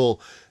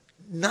vehicle,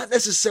 not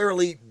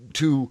necessarily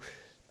to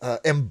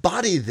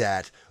embody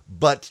that,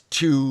 but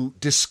to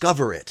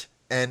discover it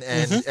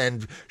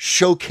and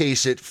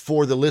showcase it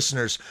for the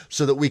listeners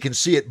so that we can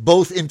see it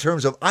both in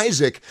terms of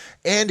Isaac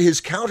and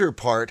his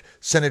counterpart,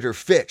 Senator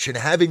Fitch, and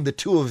having the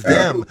two of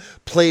them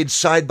played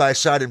side by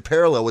side in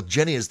parallel with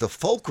Jenny as the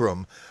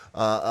fulcrum.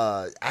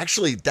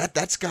 Actually,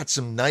 that's got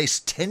some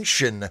nice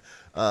tension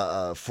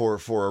for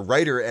a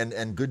writer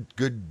and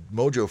good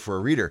mojo for a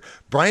reader.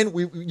 Brian,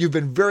 you've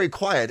been very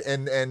quiet,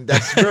 and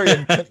that's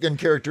very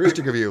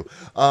uncharacteristic of you.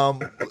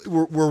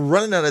 We're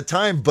running out of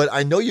time, but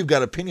I know you've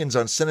got opinions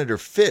on Senator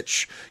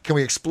Fitch. Can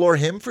we explore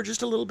him for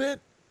just a little bit?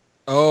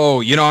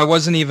 Oh, I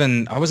wasn't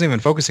even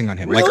focusing on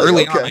him. Really? Like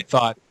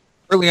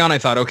early on, I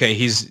thought, okay,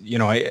 he's,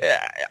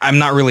 I'm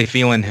not really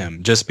feeling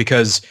him just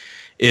because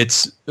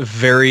it's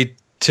very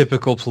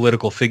typical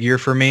political figure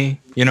for me.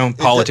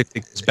 Politics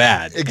is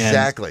bad.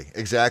 Exactly.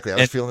 I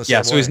was feeling the same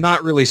way. So he's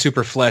not really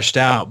super fleshed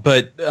out.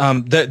 But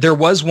there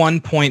was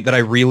one point that I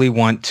really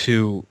want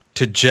to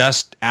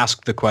just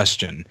ask the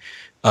question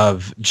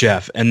of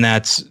Jeff, and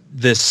that's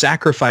this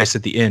sacrifice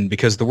at the end,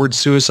 because the word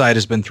suicide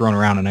has been thrown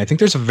around, and I think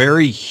there's a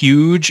very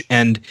huge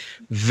and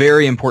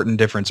very important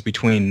difference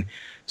between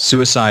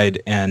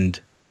suicide and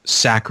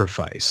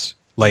sacrifice.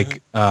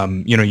 Like,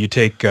 you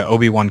take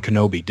Obi-Wan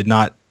Kenobi, did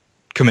not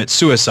commit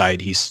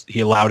suicide. He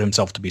allowed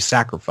himself to be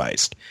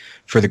sacrificed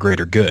for the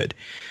greater good.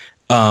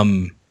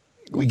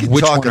 We can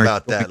talk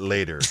about that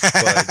later,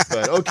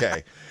 but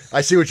okay. I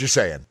see what you're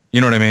saying.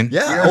 You know what I mean?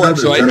 Yeah. Oh,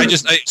 so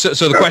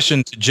so the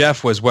question to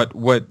Jeff was, what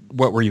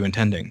were you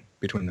intending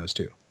between those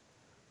two?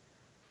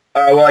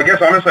 Well, I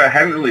guess honestly, I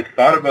hadn't really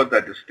thought about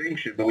that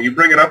distinction, but when you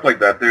bring it up like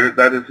that,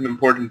 that is an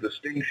important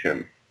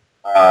distinction.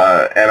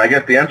 And I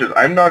guess the answer is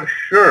I'm not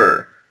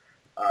sure.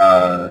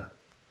 Because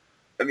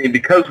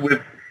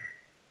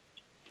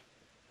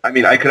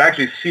I could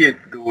actually see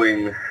it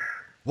going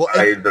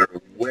either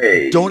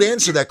way. Don't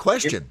answer that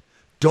question.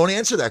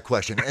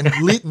 And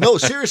no,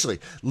 seriously,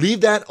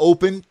 leave that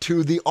open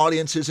to the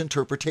audience's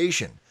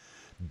interpretation.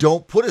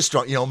 Don't put a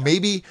strong,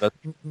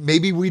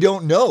 maybe we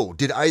don't know.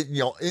 Did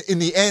in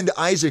the end,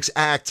 Isaac's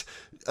act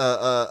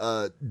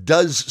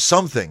does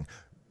something.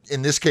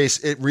 In this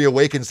case, it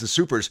reawakens the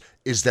supers.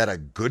 Is that a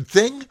good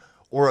thing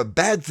or a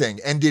bad thing?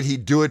 And did he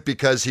do it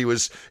because it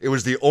was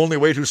the only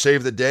way to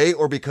save the day,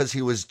 or because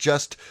he was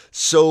just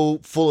so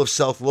full of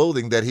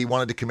self-loathing that he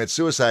wanted to commit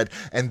suicide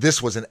and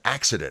this was an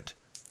accident?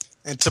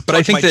 And to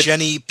put my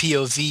Jenny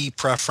POV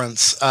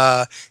preference,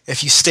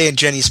 if you stay in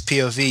Jenny's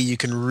POV, you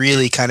can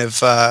really kind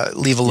of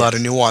leave a lot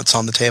of nuance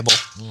on the table.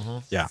 Mm-hmm.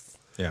 Yeah.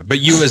 But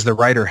you as the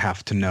writer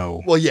have to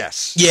know. Well,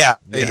 yes. Yeah.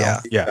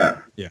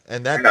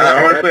 And that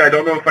honestly, I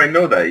don't know if I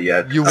know that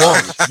yet. You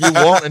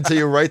won't until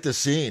you write the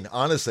scene.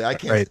 Honestly, I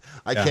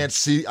can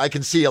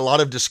see a lot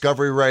of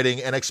discovery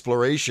writing and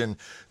exploration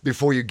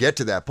before you get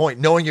to that point.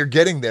 Knowing you're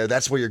getting there,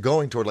 that's where you're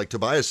going toward. Like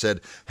Tobias said,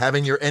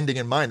 having your ending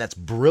in mind, that's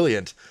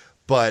brilliant.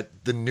 But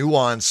the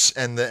nuance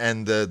and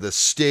the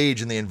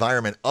stage and the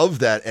environment of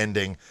that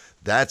ending,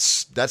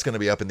 that's going to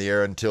be up in the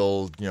air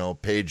until,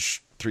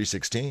 page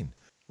 316.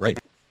 Right.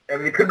 I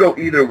mean, it could go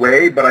either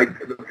way, but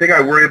the thing I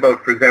worry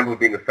about, for example,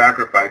 being a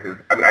sacrifice is,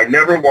 I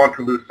never want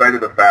to lose sight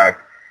of the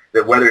fact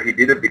that whether he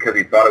did it because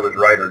he thought it was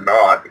right or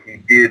not, he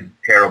did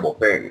terrible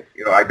things.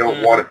 I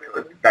don't want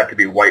that to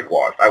be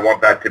whitewashed. I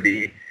want that to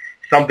be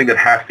something that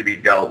has to be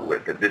dealt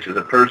with, that this is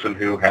a person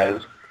who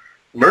has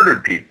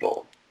murdered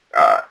people,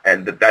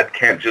 and that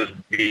can't just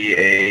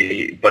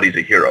be but he's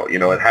a hero.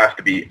 It has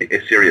to be a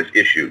serious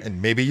issue.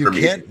 And maybe you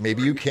can't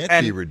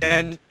be redeemed.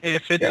 And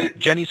if it's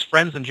Jenny's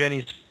friends and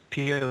Jenny's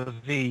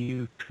POV,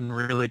 you can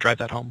really drive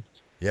that home.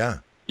 Yeah.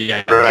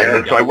 Yeah. Right.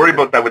 And so I worry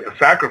about that with the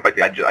sacrifice.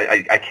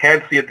 I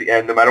can't see at the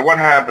end, no matter what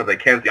happens, I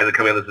can't see Isaac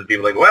coming in as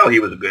people like, well, he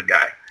was a good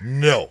guy.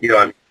 No. He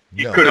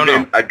could have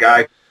been a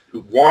guy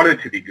who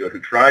wanted to be good, who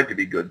tried to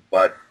be good,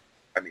 but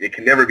it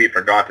can never be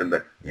forgotten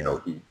that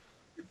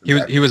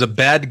he was a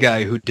bad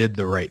guy who did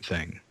the right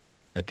thing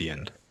at the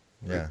end.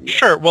 Yeah.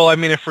 Sure. Well,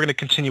 if we're going to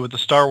continue with the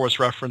Star Wars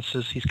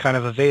references, he's kind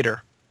of a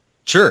Vader.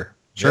 Sure.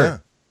 Yeah.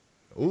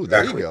 Ooh,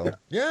 there you go.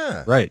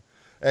 Yeah. Right.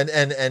 And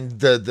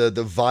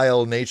the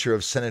vile nature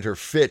of Senator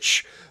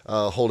Fitch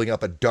holding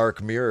up a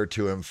dark mirror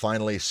to him,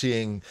 finally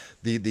seeing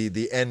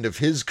the end of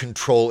his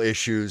control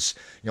issues.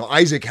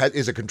 Isaac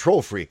is a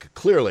control freak,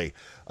 clearly,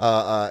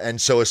 and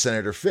so is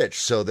Senator Fitch.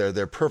 So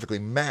they're perfectly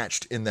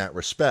matched in that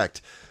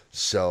respect.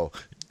 So,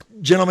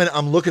 gentlemen,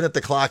 I'm looking at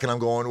the clock and I'm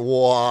going,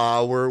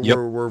 wow,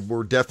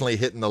 we're definitely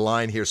hitting the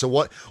line here. So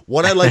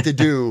what I'd like to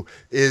do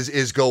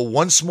is go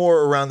once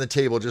more around the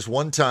table, just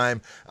one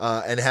time,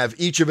 and have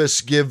each of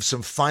us give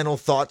some final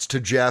thoughts to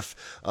Jeff,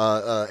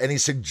 any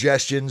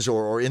suggestions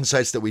or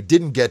insights that we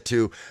didn't get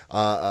to,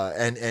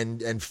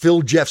 and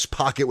fill Jeff's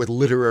pocket with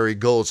literary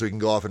gold so he can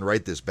go off and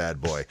write this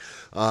bad boy.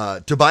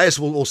 Tobias,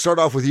 we'll start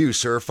off with you,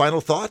 sir.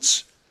 Final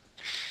thoughts?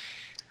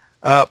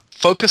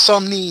 Focus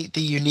on the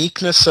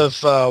uniqueness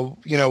of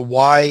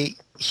why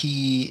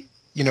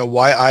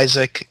why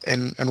Isaac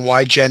and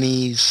why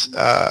Jenny's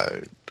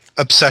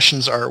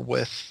obsessions are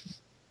with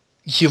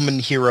human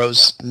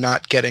heroes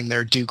not getting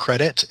their due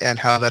credit, and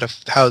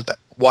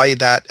why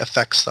that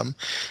affects them.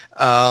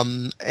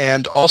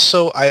 And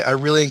also, I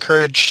really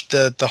encourage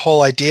the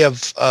whole idea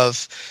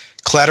of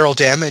collateral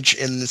damage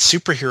in the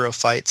superhero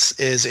fights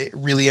is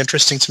really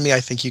interesting to me. I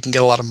think you can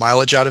get a lot of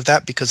mileage out of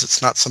that because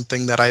it's not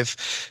something that I've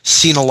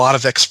seen a lot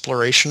of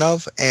exploration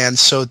of. And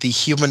so the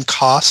human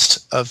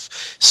cost of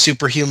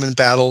superhuman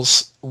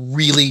battles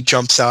really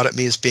jumps out at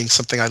me as being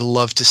something I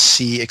love to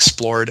see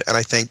explored, and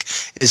I think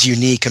is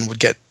unique and would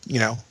get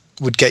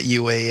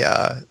you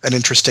an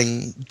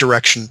interesting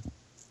direction.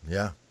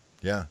 Yeah.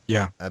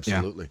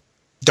 Absolutely.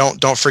 Yeah.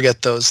 Don't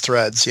forget those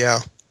threads.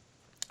 Yeah.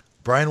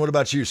 Brian, what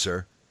about you,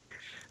 sir?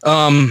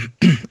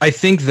 I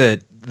think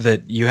that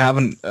you have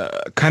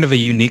kind of a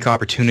unique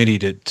opportunity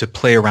to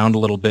play around a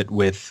little bit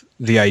with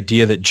the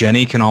idea that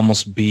Jenny can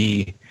almost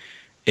be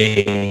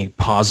a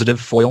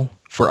positive foil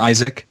for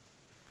Isaac.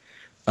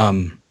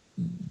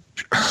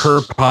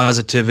 Her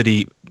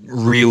positivity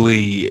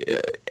really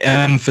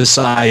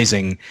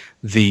emphasizing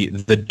the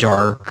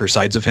darker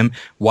sides of him,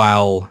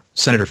 while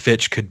Senator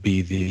Fitch could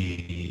be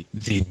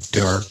the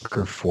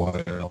darker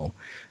foil.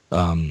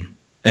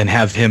 And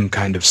have him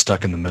kind of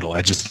stuck in the middle.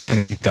 I just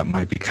think that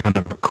might be kind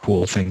of a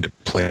cool thing to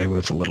play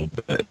with a little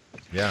bit.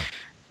 Yeah.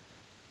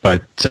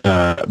 But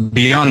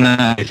beyond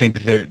that, I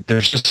think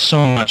there's just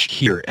so much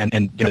here, and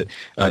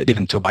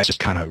even Tobias just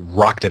kind of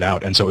rocked it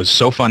out, and so it was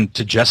so fun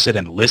to just sit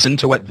and listen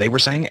to what they were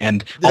saying,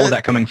 and all of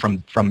that coming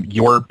from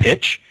your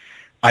pitch.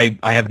 I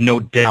have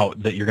no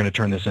doubt that you're going to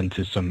turn this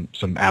into some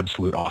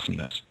absolute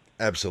awesomeness.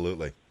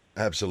 Absolutely.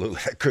 I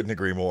couldn't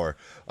agree more.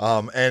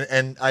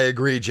 And I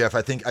agree, Jeff.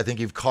 I think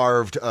you've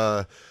carved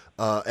an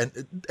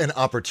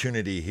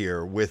opportunity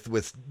here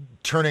with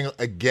turning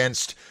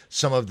against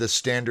some of the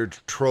standard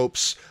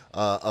tropes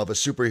of a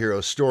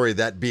superhero story.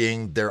 That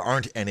being, there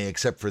aren't any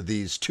except for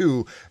these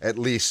two, at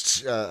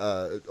least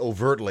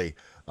overtly,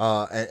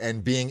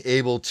 and being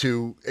able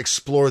to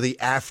explore the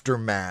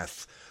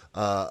aftermath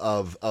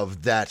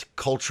of that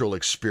cultural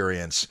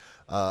experience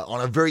on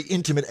a very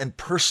intimate and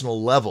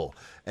personal level,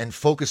 and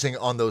focusing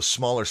on those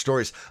smaller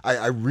stories.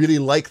 I really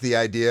like the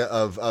idea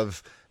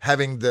of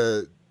having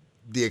the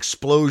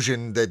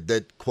explosion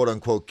that quote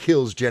unquote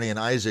kills Jenny and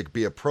Isaac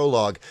be a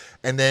prologue,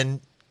 and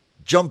then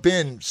jump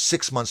in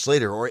 6 months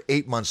later or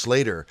 8 months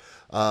later,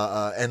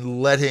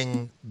 and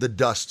letting the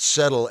dust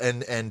settle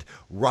and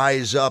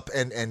rise up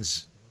and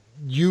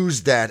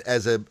use that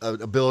as an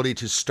ability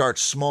to start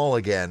small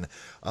again,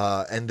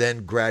 and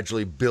then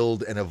gradually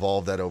build and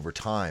evolve that over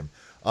time.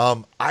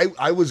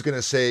 I was going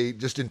to say,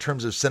 just in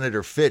terms of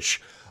Senator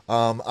Fitch,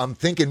 I'm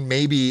thinking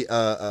maybe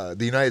the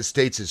United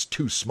States is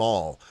too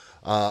small,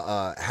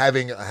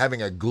 having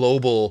a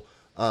global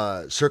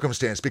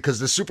circumstance, because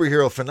the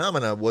superhero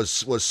phenomena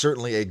was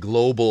certainly a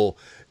global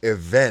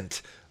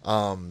event.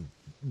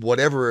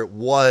 Whatever it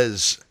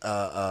was,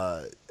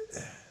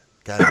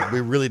 God, we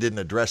really didn't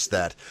address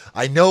that.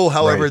 I know,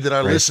 however, that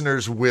our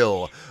listeners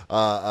will.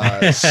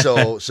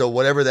 So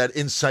whatever that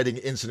inciting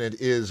incident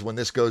is, when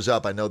this goes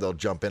up, I know they'll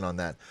jump in on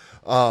that.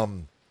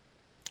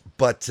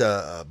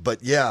 But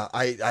yeah,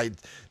 I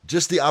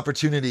just the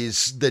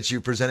opportunities that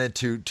you presented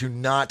to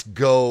not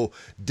go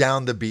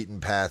down the beaten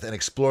path and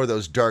explore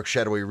those dark,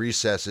 shadowy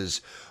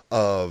recesses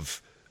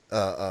of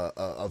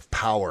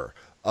power,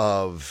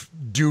 of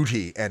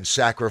duty and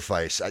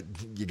sacrifice.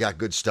 You got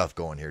good stuff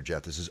going here,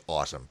 Jeff. This is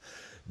awesome.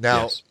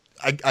 Now, Yes.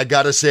 I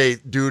gotta say,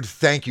 dude,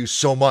 thank you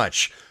so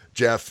much,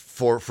 Jeff,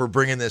 for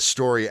bringing this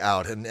story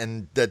out,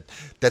 and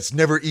that's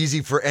never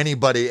easy for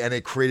anybody, and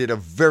it created a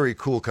very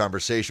cool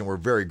conversation. We're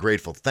very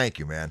grateful. Thank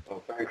you, man.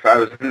 Well, thanks. I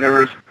was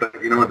nervous, but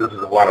you know what? This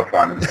is a lot of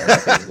fun.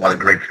 There's a lot of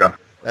great stuff.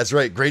 That's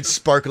right. Great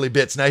sparkly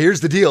bits. Now,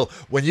 here's the deal.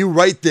 When you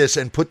write this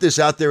and put this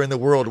out there in the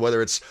world,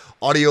 whether it's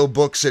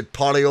audiobooks at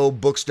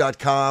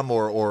podiobooks.com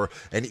or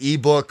an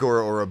ebook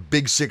or a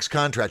Big Six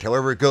contract,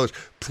 however it goes,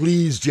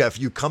 please, Jeff,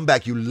 you come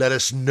back, you let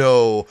us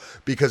know,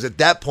 because at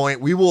that point,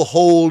 we will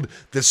hold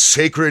the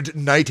sacred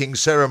knighting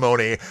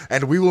ceremony,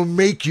 and we will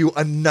make you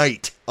a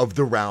knight of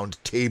the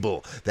round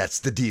table. That's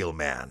the deal,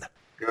 man.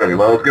 Good.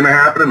 Well, it's going to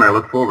happen, and I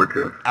look forward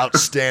to it.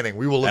 Outstanding.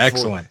 We will look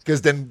Excellent. forward,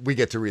 because then we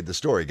get to read the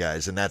story,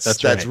 guys, and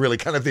that's right. really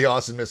kind of the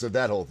awesomeness of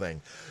that whole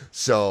thing.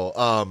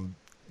 So,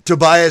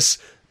 Tobias,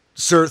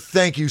 sir,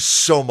 thank you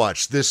so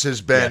much. This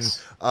has been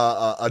Yes.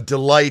 a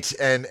delight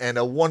and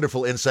a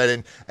wonderful insight,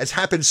 and it's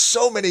happened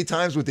so many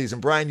times with these.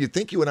 And Brian, you'd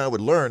think you and I would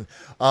learn.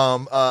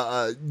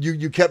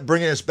 You kept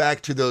bringing us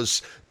back to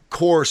those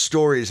core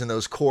stories and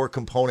those core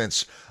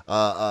components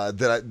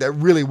that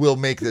really will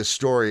make this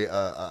story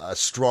a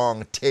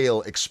strong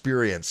tale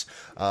experience.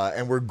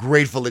 And we're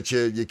grateful that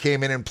you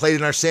came in and played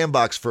in our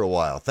sandbox for a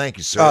while. Thank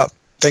you, sir.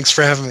 Thanks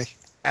for having me.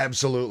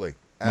 Absolutely.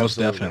 Most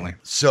definitely.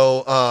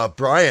 So,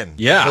 Brian,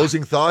 Yeah.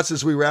 closing thoughts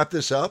as we wrap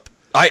this up?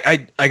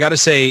 I gotta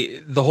say,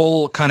 the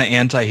whole kind of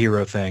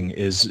anti-hero thing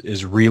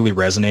is really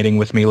resonating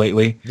with me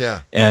lately.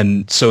 Yeah.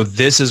 And so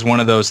this is one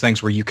of those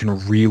things where you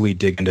can really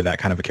dig into that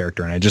kind of a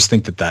character, and I just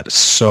think that is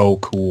so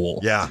cool.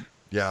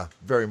 Yeah,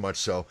 very much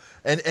so.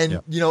 And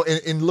Yep. you know,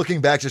 in looking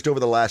back just over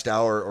the last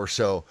hour or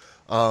so,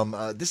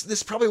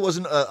 this probably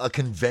wasn't a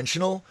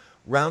conventional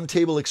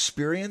roundtable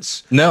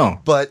experience. No.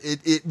 But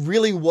it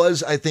really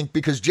was, I think,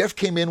 because Jeff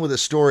came in with a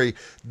story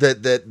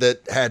that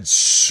had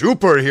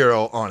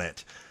superhero on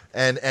it.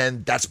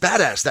 And that's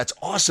badass. That's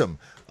awesome.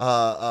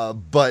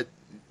 But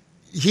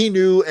he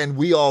knew, and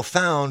we all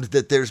found,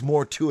 that there's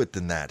more to it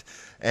than that.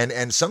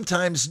 And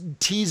sometimes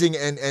teasing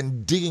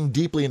and digging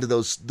deeply into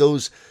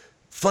those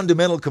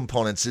fundamental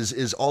components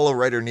is all a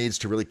writer needs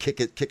to really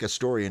kick a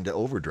story into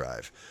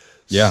overdrive.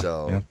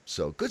 Yeah,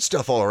 So good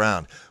stuff all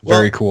around.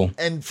 Very cool.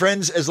 And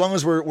friends, as long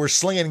as we're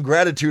slinging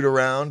gratitude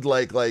around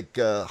like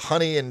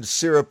honey and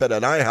syrup at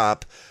an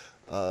IHOP.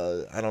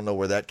 I don't know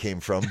where that came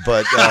from,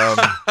 but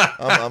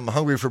I'm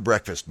hungry for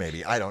breakfast,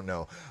 maybe. I don't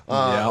know.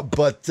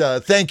 But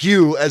thank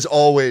you, as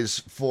always,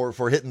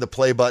 for hitting the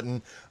play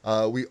button.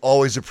 We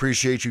always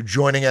appreciate you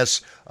joining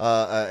us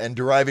and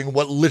deriving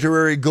what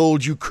literary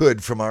gold you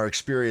could from our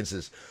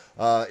experiences.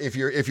 If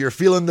you're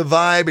feeling the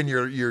vibe and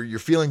you're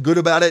feeling good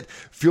about it,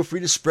 feel free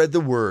to spread the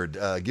word.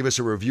 Give us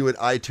a review at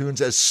iTunes,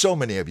 as so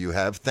many of you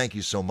have. Thank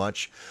you so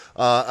much.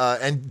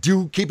 And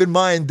do keep in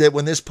mind that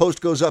when this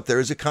post goes up, there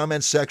is a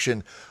comment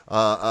section.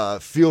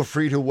 Feel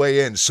free to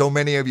weigh in. So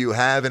many of you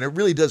have, and it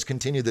really does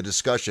continue the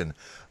discussion.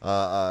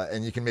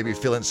 And you can maybe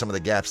fill in some of the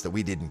gaps that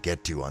we didn't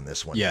get to on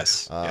this one.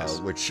 Yes.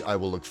 Which I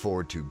will look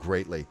forward to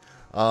greatly.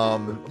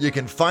 You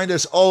can find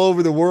us all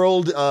over the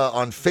world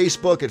on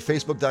Facebook at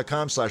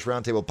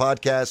facebook.com/Roundtable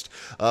Podcast.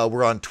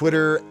 We're on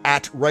Twitter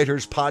at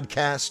Writers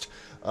Podcast.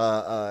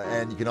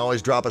 And you can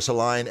always drop us a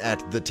line at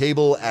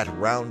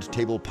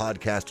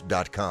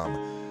thetable@roundtablepodcast.com.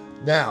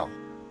 Now,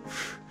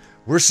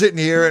 we're sitting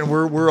here and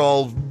we're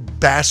all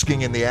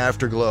basking in the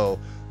afterglow.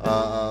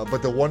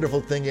 But the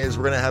wonderful thing is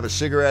we're going to have a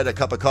cigarette, a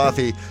cup of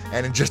coffee,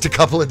 and in just a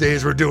couple of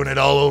days, we're doing it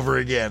all over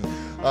again.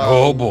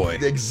 Oh, boy.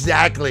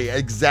 Exactly.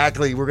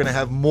 We're going to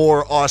have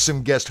more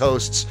awesome guest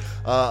hosts,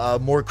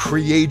 more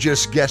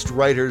courageous guest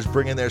writers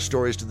bringing their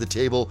stories to the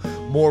table,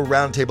 more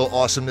roundtable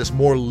awesomeness,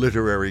 more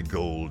literary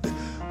gold.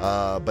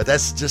 But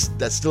that's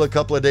still a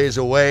couple of days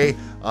away.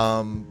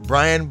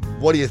 Brian,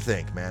 what do you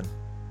think, man?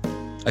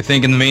 I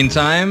think in the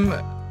meantime,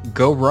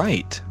 go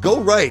write. Go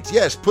write.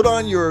 Yes, put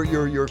on your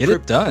Get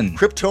it done.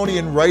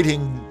 Kryptonian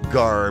writing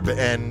garb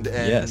and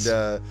Yes.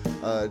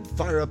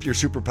 fire up your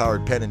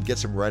superpowered pen and get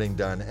some writing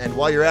done. And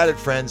while you're at it,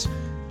 friends,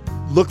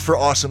 look for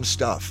awesome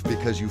stuff,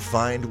 because you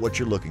find what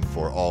you're looking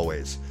for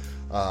always.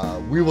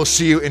 We will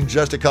see you in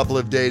just a couple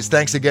of days.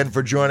 Thanks again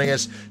for joining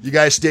us. You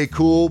guys stay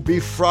cool,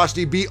 be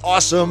frosty, be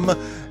awesome,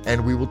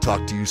 and we will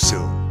talk to you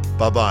soon.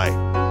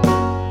 Bye-bye.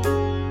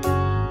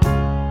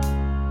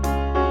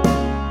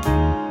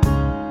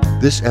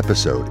 This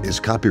episode is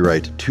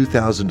copyright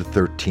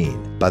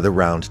 2013 by the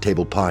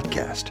Roundtable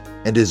Podcast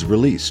and is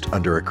released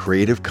under a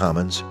Creative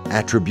Commons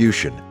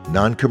Attribution,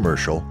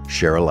 Non-Commercial,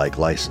 Share-alike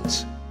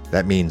license.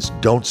 That means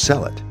don't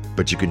sell it,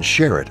 but you can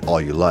share it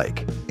all you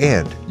like.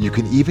 And you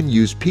can even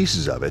use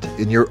pieces of it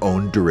in your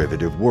own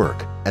derivative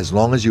work, as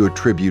long as you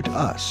attribute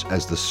us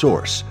as the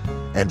source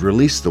and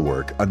release the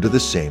work under the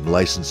same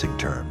licensing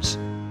terms.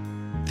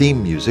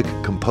 Theme music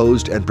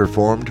composed and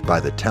performed by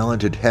the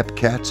talented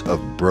Hepcats of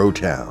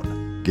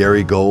Brotown.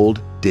 Gary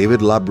Gold,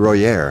 David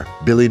Labroyere,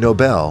 Billy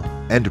Nobel,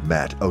 and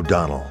Matt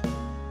O'Donnell.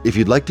 If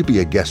you'd like to be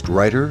a guest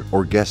writer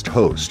or guest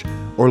host,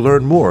 or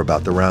learn more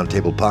about the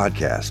Roundtable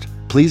Podcast,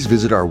 please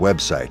visit our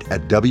website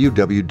at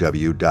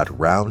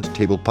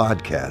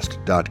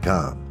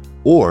www.roundtablepodcast.com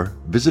or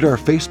visit our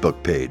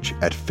Facebook page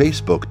at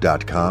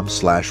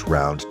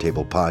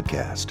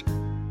facebook.com/roundtablepodcast.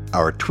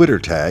 Our Twitter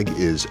tag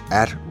is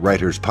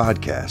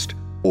 @WritersPodcast,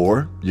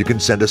 or you can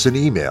send us an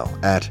email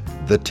at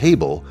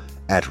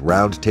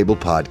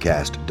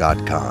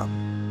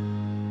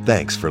thetable@roundtablepodcast.com.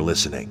 Thanks for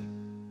listening.